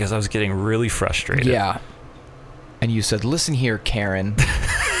because I was getting really frustrated. Yeah. And you said, listen here, Karen.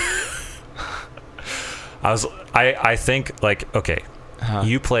 I think, like, okay,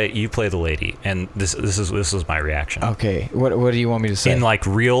 you play the lady, and this was my reaction. Okay. What do you want me to say? In like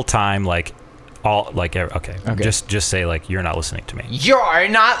real time, like okay. Just say, like, you're not listening to me. You're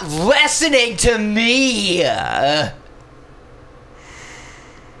not listening to me.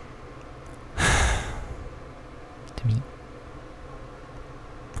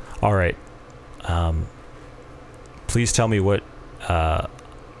 All right. Please tell me what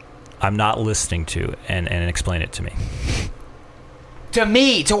I'm not listening to, and explain it to me.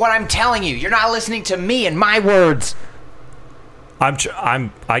 To what I'm telling you. You're not listening to me and my words.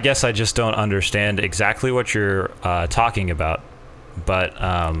 I guess I just don't understand exactly what you're talking about, but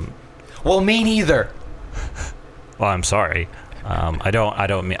Well, me neither. well, I'm sorry. I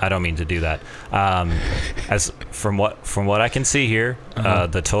don't mean to do that. As from what I can see here,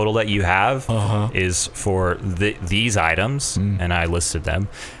 the total that you have is for these items, and I listed them,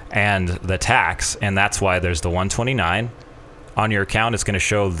 and the tax, and that's why there's the 129 on your account. It's going to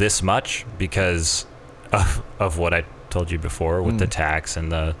show this much because of what I told you before with the tax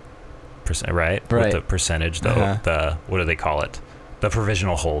and the percent, right? With the percentage, though. The what do they call it? The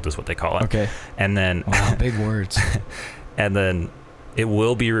provisional hold is what they call it. Okay. And then Wow, big words. and then it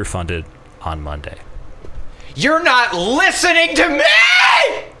will be refunded on Monday. You're not listening to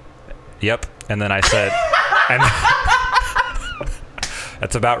me! Yep. And then I said, and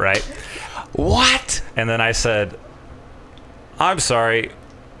that's about right. What? And then I said, I'm sorry.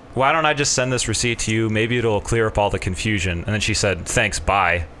 Why don't I just send this receipt to you? Maybe it'll clear up all the confusion. And then she said, thanks,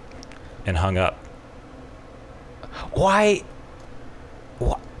 bye, and hung up. Why?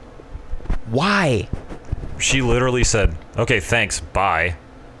 Why? She literally said, okay, thanks, bye.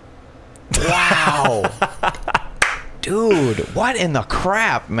 Wow. Dude, what in the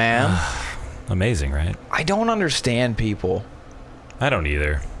crap, man? Amazing, right? I don't understand people. I don't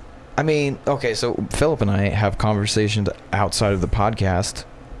either. I mean, okay, so Philip and I have conversations outside of the podcast.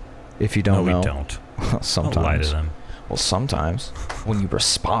 If you don't know. No, we don't. Sometimes. Don't lie to them. Well, sometimes when you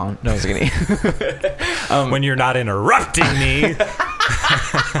respond. No, I was kidding. When you're not interrupting me.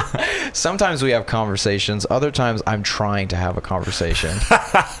 Sometimes we have conversations. Other times I'm trying to have a conversation.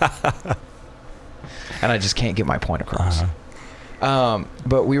 And I just can't get my point across.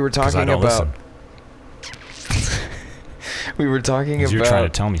 But we were talking I don't about... listen. We were talking 'Cause about. you're trying to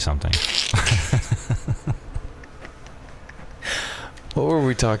tell me something. What were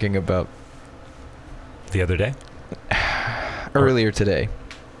we talking about The other day? earlier today?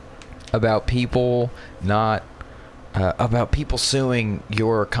 About people not. About people suing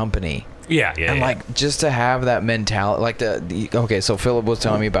your company. Yeah, yeah. And yeah. like just to have that mentality, like okay, so Philip was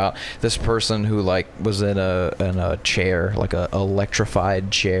telling me about this person who like was in a chair, like a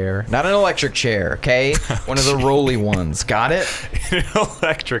electrified chair, not an electric chair, okay, one of the rolly ones. Got it? An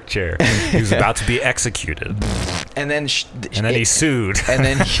electric chair. He was about to be executed, And then he sued. and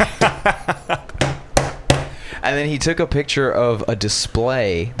then and then he took a picture of a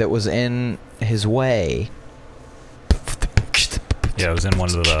display that was in his way. Yeah, it was in one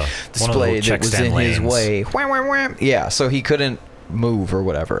of the Display that check was stand in lanes. his way. Wham, wham, wham. Yeah, so he couldn't move or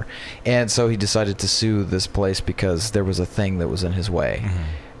whatever, and so he decided to sue this place because there was a thing that was in his way.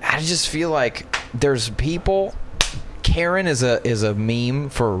 I just feel like there's people. Karen is a meme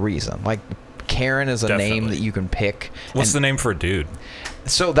for a reason. Like Karen is a name Definitely. that you can pick. What's the name for a dude?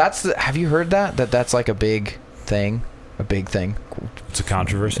 So that's the. Have you heard that's like a big thing? A big thing. It's a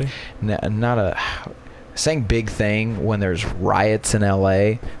controversy. Not a. Saying big thing when there's riots in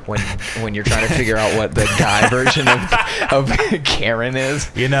LA, when you're trying to figure out what the guy version of Karen is.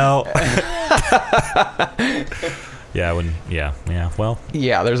 You know. Yeah, well,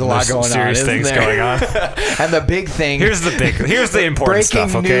 Yeah, there's a lot some going on. serious Isn't things there? going on. And the big thing. Here's the important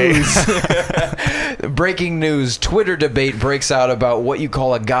stuff, okay? News. Breaking news. Twitter debate breaks out about what you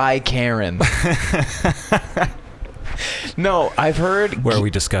call a guy Karen. No, I've heard Where we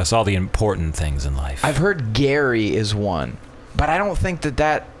discuss all the important things in life. I've heard Gary is one, but I don't think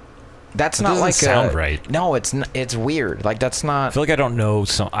that's It not doesn't like sound right. No, it's weird. Like that's I not. feel like I don't know.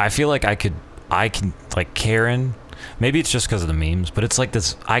 So I feel like I can like Karen. Maybe it's just because of the memes, but it's like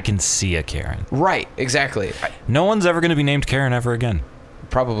this. I can see a Karen. Right, exactly. No one's ever going to be named Karen ever again.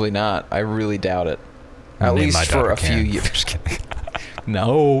 Probably not. I really doubt it. I'll At name least my for daughter a few Karen. years. Just kidding.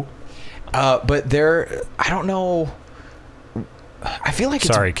 No. But I don't know. I feel like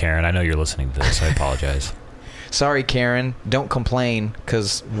Sorry, Karen. I know you're listening to this. I apologize. Sorry, Karen. Don't complain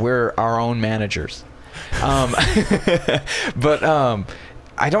because we're our own managers. But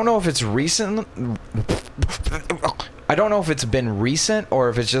I don't know if it's recent. I don't know if it's been recent or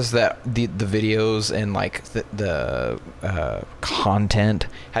if it's just that the videos and like the content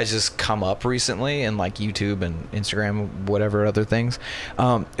has just come up recently in like YouTube and Instagram, whatever other things.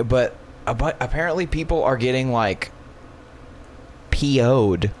 But apparently people are getting like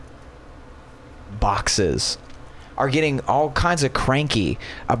PO'd boxes, are getting all kinds of cranky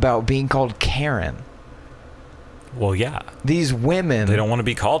about being called Karen. Well, yeah. These women, They don't want to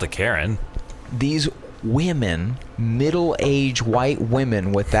be called a Karen. these women, middle-aged white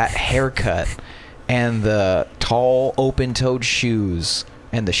women with that haircut and the tall open-toed shoes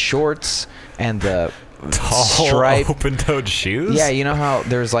and the shorts and the Tall, stripe. open-toed shoes? Yeah, you know how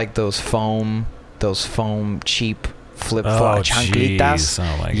there's like those foam cheap flip-flop Oh, chanclitas. jeez.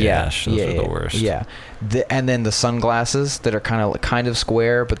 Oh, my gosh. Those are the worst. Yeah. And then the sunglasses that are kind of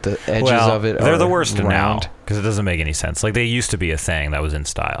square, but the edges Well, of it they're are the worst now round. because it doesn't make any sense. Like, they used to be a thing that was in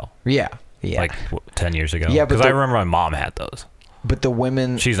style. Yeah. Yeah. Like 10 years ago. Yeah, but because I the- remember my mom had those. but the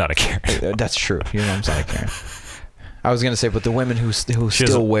women... She's not a Karen. That's true. Your mom's not a Karen. I was going to say, but the women who still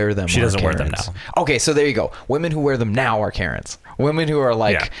doesn't- wear them she are doesn't wear them Karens. now. Okay, so there you go. Women who wear them now are Karens. Women who are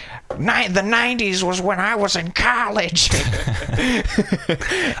like, Yeah. The 90s was when I was in college.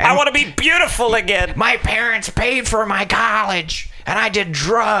 I want to be beautiful again. My parents paid for my college, and I did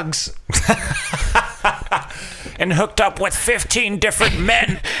drugs. And hooked up with 15 different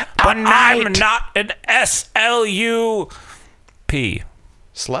men. But night. I'm not an SLUP.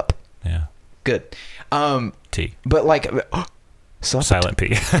 slup. Yeah. Good. T. But like, slup. Silent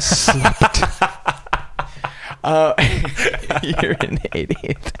P. You're an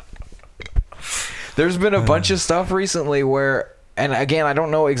idiot. There's been a bunch of stuff recently where, and again, I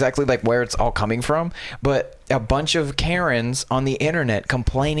don't know exactly like where it's all coming from, but a bunch of Karens on the internet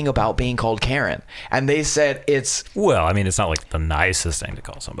complaining about being called Karen, and they said it's Well, I mean, it's not like the nicest thing to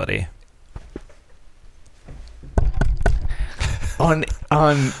call somebody. on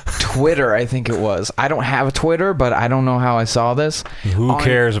Twitter. I think it was. I don't have a Twitter, but I don't know how I saw this. Who On-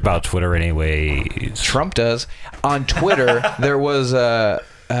 cares about Twitter anyways? Trump does. On Twitter, there was I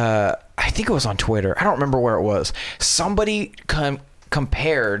think it was on Twitter. I don't remember where it was. Somebody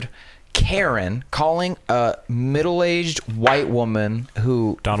compared Karen calling a middle-aged white woman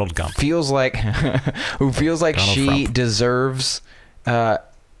who Donald Gump. feels like Donald she Trump. deserves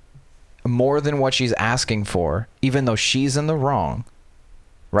more than what she's asking for, even though she's in the wrong.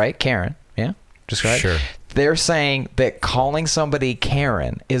 Right, Karen? Yeah, just right. Sure. they're saying that calling somebody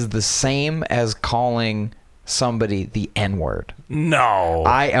Karen is the same as calling somebody the N-word. No.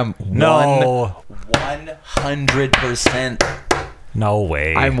 I am No. 100%. No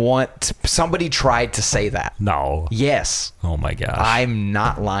way. Somebody tried to say that. No. Yes. Oh my gosh. I'm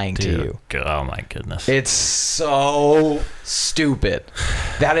not lying to you. Oh my goodness. It's so stupid.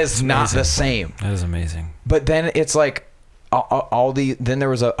 That is not the same. That is amazing. But then it's like then there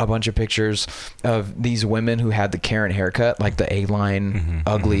was a bunch of pictures of these women who had the Karen haircut, like the A-line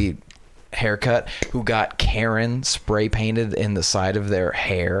ugly haircut, who got Karen spray painted in the side of their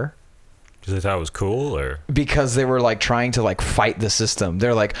hair. Because they thought it was cool, or Because they were like trying to like fight the system.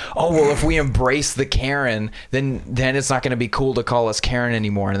 They're like, oh well, if we embrace the Karen, then it's not going to be cool to call us Karen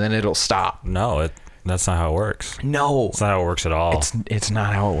anymore, and then it'll stop. no, that's not how it works. No, It's not how it works at all. it's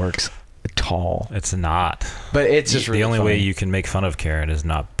not how it works at all. It's not. But it's just the really only way funny. you can make fun of Karen is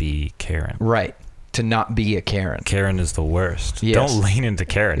not be Karen. Right. To not be a Karen. Karen is the worst. Yes. Don't lean into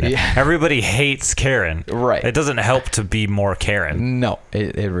Karen. Yeah. Everybody hates Karen. Right. It doesn't help to be more Karen. No,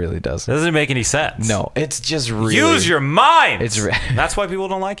 it really doesn't. It doesn't make any sense. No, it's just really... Use your mind. It's That's why people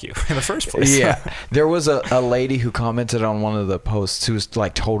don't like you in the first place. Yeah. There was a lady who commented on one of the posts who was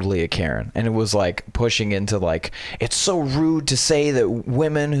like totally a Karen, and it was like pushing into like, it's so rude to say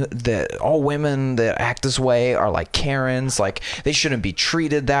that all women that act this way are like Karens, like they shouldn't be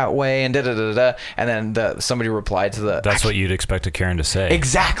treated that way, and da-da-da-da. And then somebody replied to the... That's what you'd expect a Karen to say.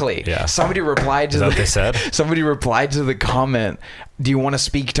 Exactly. Yeah. Somebody replied to Is that what they said? Somebody replied to the comment, do you want to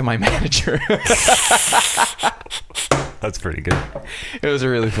speak to my manager? That's pretty good. It was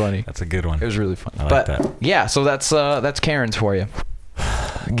really funny. That's a good one. It was really fun. I like but that. yeah, so that's Karen's for you.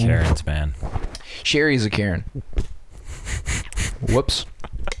 Karens, man. Sherry's a Karen. Whoops.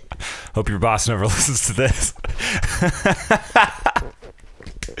 Hope your boss never listens to this.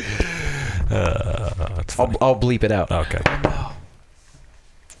 That's funny. I'll bleep it out. Okay.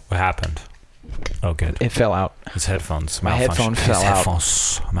 What happened? Oh, good. It fell out. His headphones. My headphone fell out.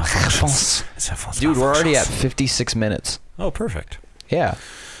 Malfunctions. His headphones. Dude, we're already at malfunctions. 56 minutes. Oh, perfect. Yeah.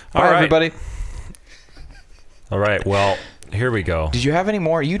 All Bye, right. everybody. All right. Well, here we go. Did you have any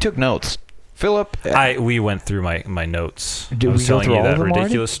more? You took notes. Philip. We went through my notes. Did I was we go telling through you all that of them already?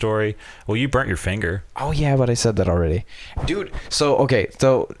 ridiculous story. Well, you burnt your finger. Oh, yeah, but I said that already. Dude, so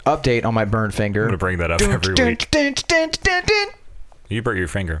update on my burned finger. I'm gonna bring that up every week. You burnt your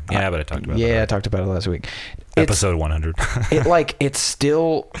finger. Yeah, but I talked about that. Yeah, I talked about it last week. Episode 100.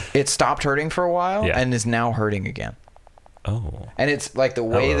 It stopped hurting for a while Yeah. and is now hurting again. Oh. And it's like the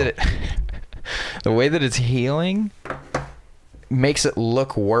way Hello. that the way that it's healing makes it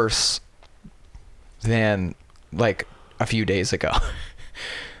look worse than like a few days ago.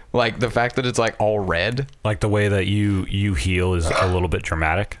 Like the fact that it's like all red. Like the way that you heal is a little bit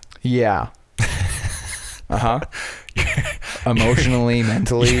dramatic. Yeah. Uh-huh. Emotionally,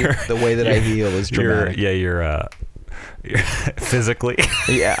 mentally, the way that I heal is dramatic. You're physically.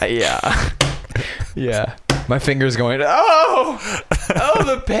 Yeah. Yeah. My finger's going, oh,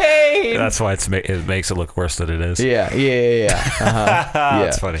 the pain. That's why it makes it look worse than it is. Yeah. Uh-huh.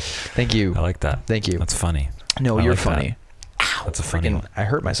 That's Yeah. funny. Thank you. I like that. Thank you. That's funny. No, I you're like that. funny. That's a funny one. I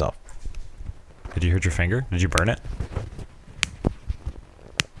hurt myself. Did you hurt your finger? Did you burn it?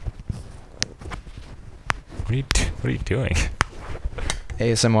 What are you doing?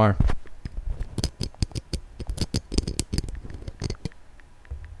 ASMR.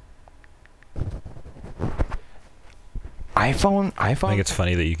 iPhone. I think it's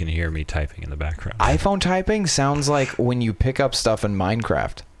funny that you can hear me typing in the background. iPhone typing sounds like when you pick up stuff in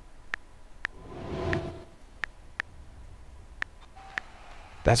Minecraft.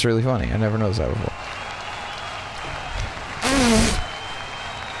 That's really funny. I never noticed that before.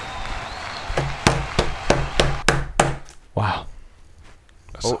 Wow.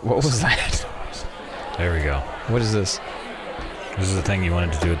 What was that? There we go. What is this? This is the thing you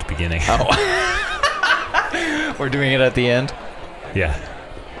wanted to do at the beginning. We're doing it at the end. Yeah.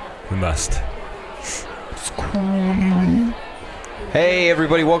 We must. Hey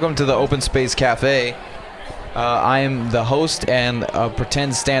everybody, welcome to the Open Space Cafe. I am the host and a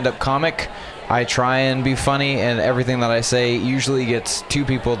pretend stand-up comic. I try and be funny, and everything that I say usually gets two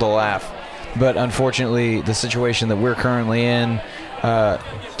people to laugh. But unfortunately, the situation that we're currently in,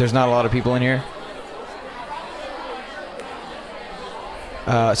 there's not a lot of people in here.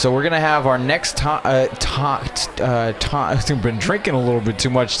 So we're gonna have our next I've been drinking a little bit too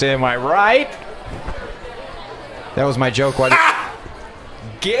much today, am I right? That was my joke.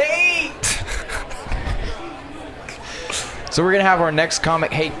 Gate. So we're gonna have our next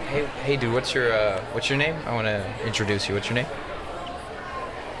comic. Hey, dude, what's your name? I want to introduce you. What's your name?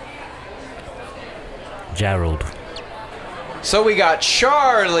 Gerald. So we got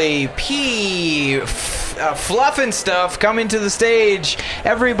Charlie P. Fluff and Stuff coming to the stage.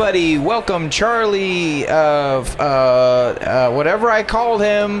 Everybody, welcome Charlie. Whatever I called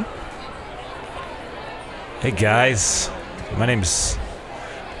him. Hey guys, my name's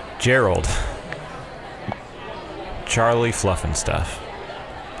Gerald. Charlie Fluff and Stuff.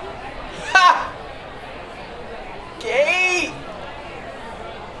 Ha! Gay!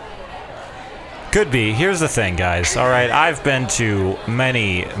 Could be. Here's the thing, guys. All right, I've been to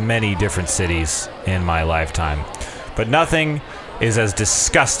many, many different cities in my lifetime, but nothing is as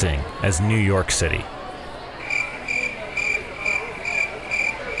disgusting as New York City.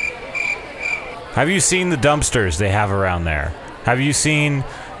 Have you seen the dumpsters they have around there? Have you seen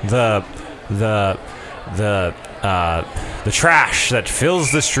the trash that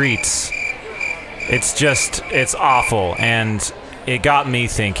fills the streets? It's awful, and it got me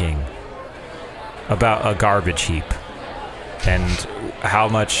thinking about a garbage heap and how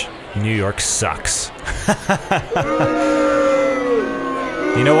much New York sucks.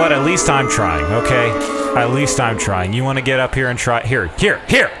 You know what? At least I'm trying, okay? At least I'm trying. You want to get up here and try? Here.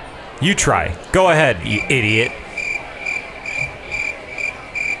 You try. Go ahead, you idiot.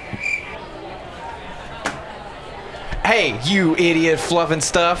 Hey, you idiot fluffing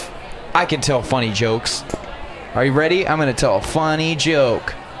stuff. I can tell funny jokes. Are you ready? I'm gonna tell a funny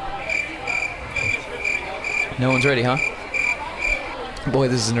joke. No one's ready, huh? Boy,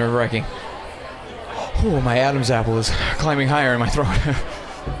 this is nerve-wracking. Oh, my Adam's apple is climbing higher in my throat.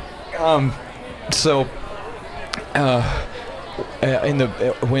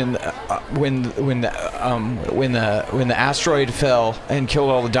 When the asteroid fell and killed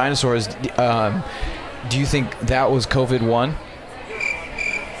all the dinosaurs, do you think that was COVID-1?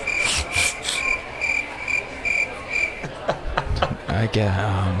 I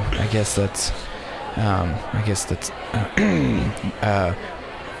guess that's.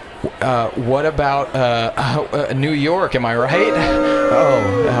 What about New York? Am I right?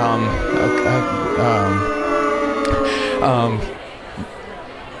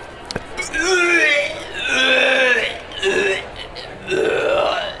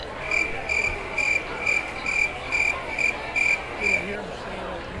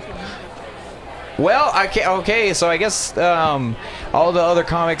 Well, okay, so I guess all the other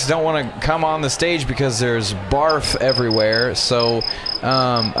comics don't want to come on the stage because there's barf everywhere, so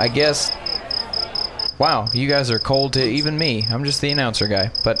I guess... Wow, you guys are cold to even me. I'm just the announcer guy,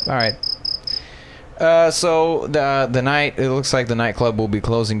 but alright. So, the night, it looks like the nightclub will be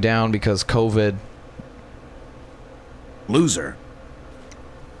closing down because COVID. Loser.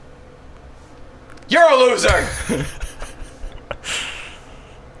 You're a loser!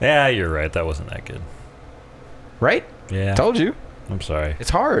 Yeah, you're right. That wasn't that good. Right? Yeah. Told you. I'm sorry.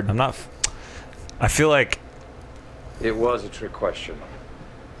 It's hard. I'm not... I feel like... It was a trick question.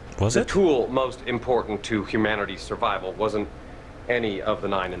 Was The it? tool most important to humanity's survival wasn't any of the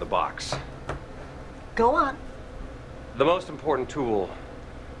 9 in the box. Go on. The most important tool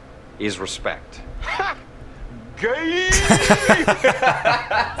is respect.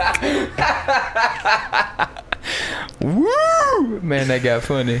 Woo! Man, that got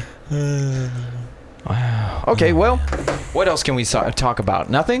funny. Wow. Okay, well, what else can we talk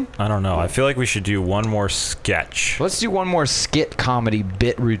about? Nothing? I don't know. I feel like we should do one more sketch. Let's do one more skit comedy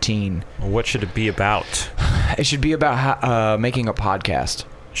bit routine. What should it be about? It should be about making a podcast.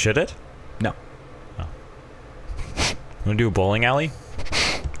 Should it? No. Oh. Want to do a bowling alley?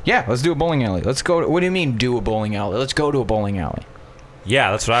 Yeah, let's do a bowling alley. Let's go. What do you mean, do a bowling alley? Let's go to a bowling alley.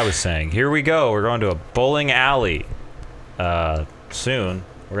 Yeah, that's what I was saying. Here we go. We're going to a bowling alley. Soon.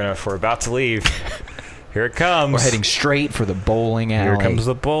 We're about to leave. Here it comes. We're heading straight for the bowling alley. Here comes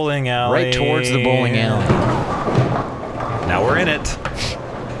the bowling alley. Right towards the bowling alley. Now we're in it.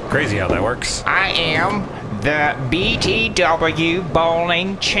 Crazy how that works. I am the BTW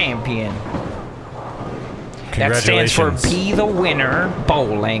Bowling Champion. That stands for Congratulations. Be the Winner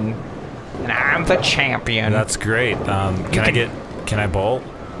Bowling. And I'm the champion. That's great. Can I bowl?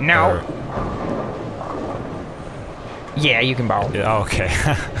 No. Or- Yeah, you can bowl. Yeah, okay.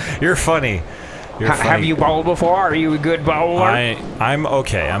 You're funny. You're funny. Have you bowled before? Are you a good bowler? I'm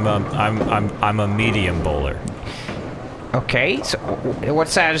okay. I'm a medium bowler. Okay, so what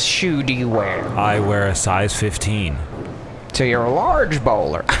size shoe do you wear? I wear a size 15. So you're a large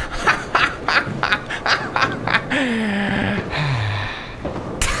bowler.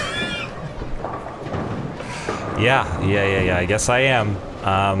 Yeah. I guess I am.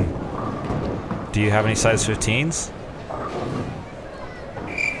 Do you have any size 15s?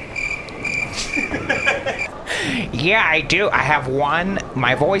 Yeah, I do. I have one.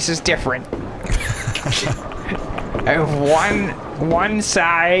 My voice is different. One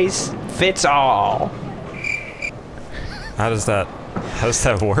size fits all. How does that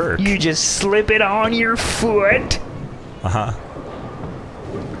work? You just slip it on your foot, Uh-huh.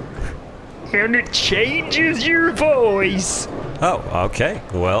 and it changes your voice. Oh, okay.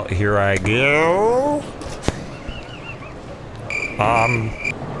 Well, here I go.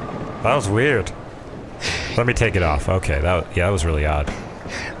 That was weird. Let me take it off. Okay, that was really odd.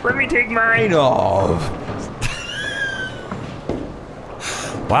 Let me take mine off.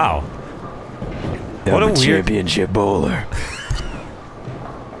 Wow. What a weird championship bowler.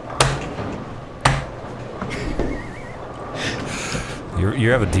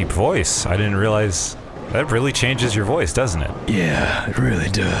 You have a deep voice. I didn't realize that really changes your voice, doesn't it? Yeah, it really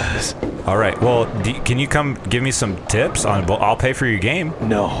does. All right. Well, can you come give me some tips on? I'll pay for your game.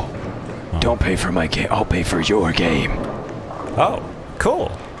 No. Don't pay for my game. I'll pay for your game. Oh,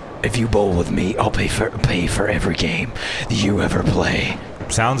 cool. If you bowl with me, I'll pay for every game that you ever play.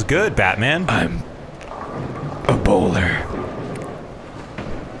 Sounds good, Batman. I'm a bowler.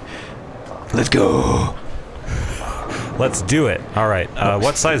 Let's go. Let's do it. All right.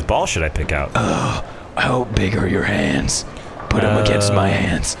 What size ball should I pick out? How big are your hands? Put them against my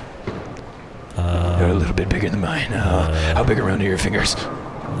hands. They're a little bit bigger than mine. How big around are your fingers?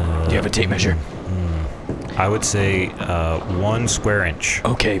 Do you have a tape measure? I would say 1 square inch.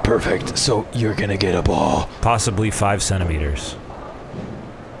 Okay, perfect. So you're gonna get a ball. Possibly 5 centimeters.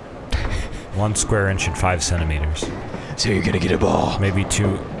 1 square inch and 5 centimeters. So you're gonna get a ball Maybe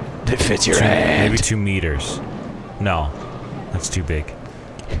 2. that fits your hand. Maybe 2 meters. No, that's too big.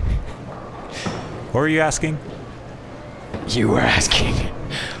 What were you asking? You were asking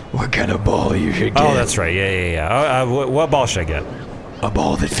what kind of ball you should get. Oh, that's right. Yeah. What ball should I get? A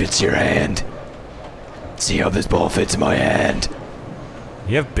ball that fits your hand. See how this ball fits my hand?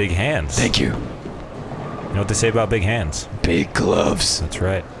 You have big hands. Thank you. You know what they say about big hands? Big gloves. That's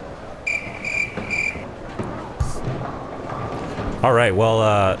right. All right.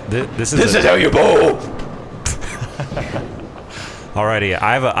 Well, this This is how you bowl. Alrighty.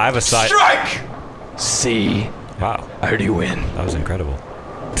 I have a side. Strike. See, Wow, I already win. that was incredible.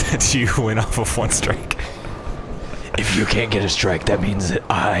 Did you win off of 1 strike? If you can't get a strike, that means that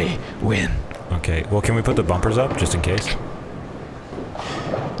I win. Okay. Well, can we put the bumpers up just in case?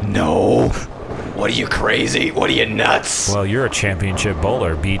 No. What are you, crazy? What are you, nuts? Well, you're a championship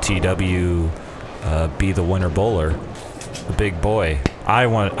bowler. BTW, be the winner bowler, the big boy.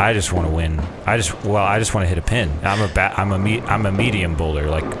 I just want to win. I just want to hit a pin. I'm a medium bowler,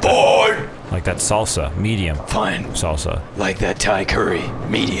 like that salsa, medium Fine. salsa. Like that Thai curry,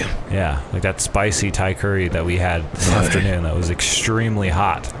 medium. Yeah, like that spicy Thai curry that we had this afternoon. That was extremely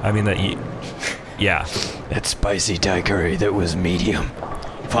hot. I mean yeah. That spicy Thai curry that was medium.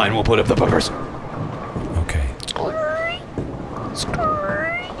 Fine, we'll put up the bumpers. Okay.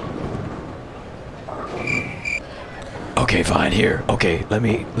 Okay, fine, here. Okay, let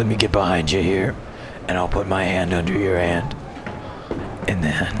me get behind you here. And I'll put my hand under your hand. And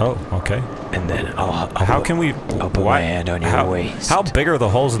then Oh, okay. I'll How can we? I'll put my hand on your waist. How big are the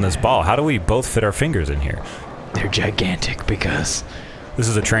holes in this ball? How do we both fit our fingers in here? They're gigantic because This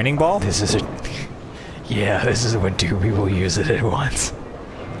is a training ball? this is when 2 people use it at once.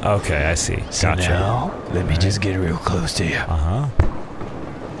 Okay, I see. So Gotcha. now, let me just get real close to you. Uh-huh.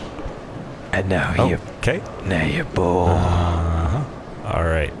 And now Okay. you bowl. All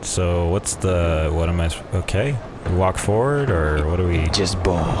right. So what am I? Okay. We walk forward, or what do we? Just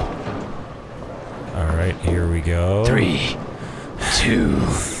bowl. All right. Here we go. 3, 2,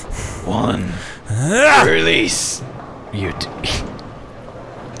 1. Release. You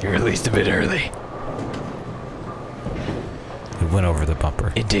released a bit early. It went over the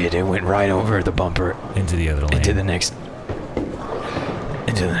bumper It did. It went right over the bumper into the other lane. into the next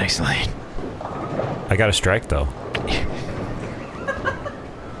lane. I got a strike though.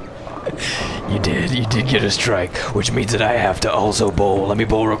 You did get a strike, which means that I have to also bowl. Let me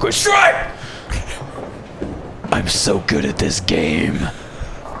bowl real quick. Strike! I'm so good at this game.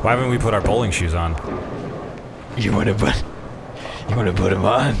 Why haven't we put our bowling shoes on? You wanna put them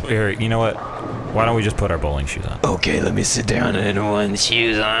on? Here, you know what? Why don't we just put our bowling shoes on? Okay, let me sit down and one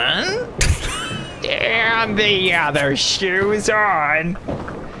shoes on. And the other shoes on.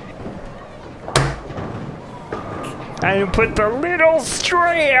 And put the little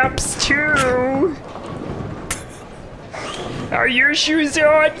straps too. Are your shoes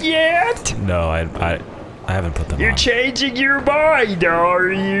on yet? No, I haven't put them You're on. changing your mind, are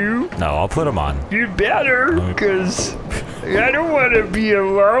you? No, I'll put them on. You'd better, because I don't want to be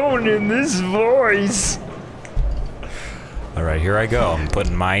alone in this voice. All right, here I go. I'm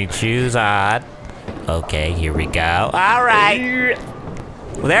putting my shoes on. Okay, here we go. All right.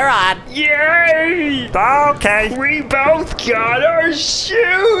 They're on. Yay! Okay. We both got our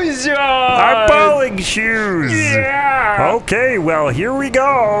shoes on! Our bowling shoes. Yeah! Okay, well here we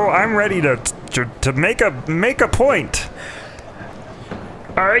go. I'm ready to make a point.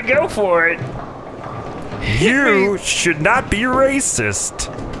 Alright, go for it. You should not be racist.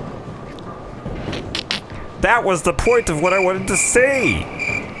 That was the point of what I wanted to say.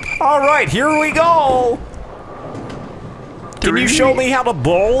 All right, here we go. Can you show me how to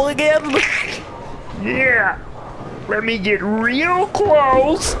bowl again? Yeah. Let me get real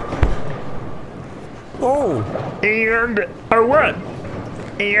close. Oh, And a one.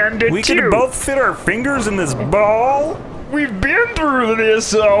 And a we two. can both fit our fingers in this ball. We've been through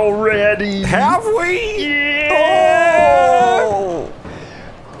this already. Have we? Yeah. Oh.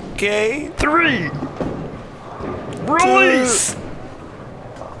 Okay. 3. Release.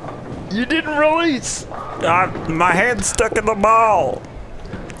 You didn't release. My hand's stuck in the ball.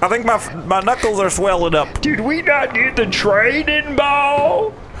 I think my knuckles are swelling up. Did we not get the training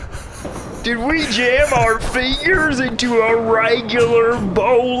ball? Did we jam our fingers into a regular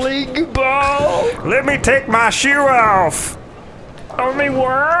bowling ball? Let me take my shoe off. Only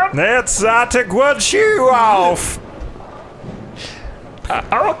one? I took one shoe off.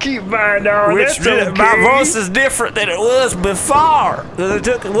 I'll keep mine on. Which That's okay. my voice is different than it was before. I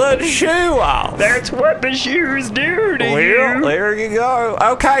took one shoe off. That's what the shoes do to Well, you. there you go.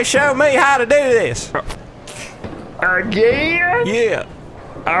 Okay, show me how to do this. Again? Yeah.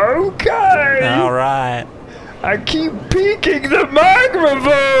 Okay. All right. I keep peeking the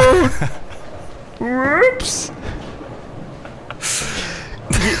microphone. Whoops.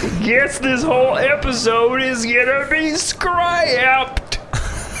 Guess this whole episode is gonna be scrapped.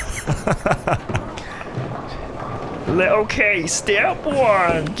 Okay, step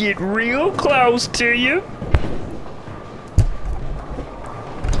 1. Get real close to you.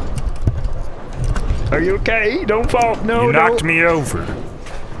 Are you okay? Don't fall. No, You knocked no. me over.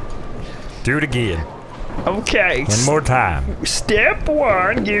 Do it again. Okay. One more time. Step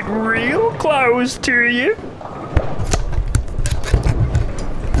 1, get real close to you.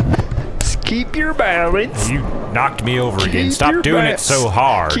 Keep your balance. You knocked me over again. Keep Stop your doing it so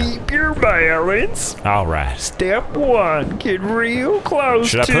hard. Keep your balance. All right. Step 1, get real close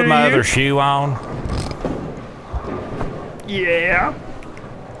Should I to put my you. other shoe on? Yeah.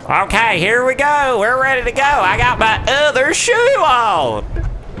 Okay, here we go. We're ready to go. I got my other shoe on.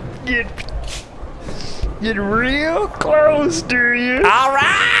 Get real close to you. All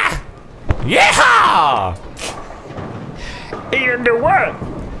right. Yeah. And a 1.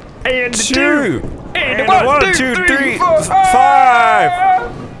 And a 2. And a And 1, 1, 2, 3, 4,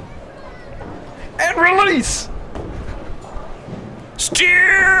 5. And release. Steer!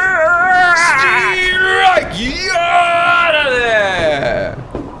 Get out of there!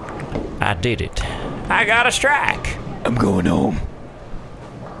 I did it. I got a strike. I'm going home.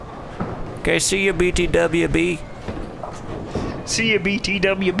 Okay, see you, BTWB. See ya,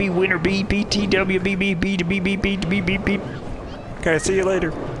 BTWB winner B, BTWB B, B, B, B, B, B, B, B. Okay, see you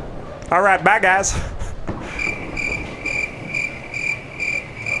later. All right, bye, guys.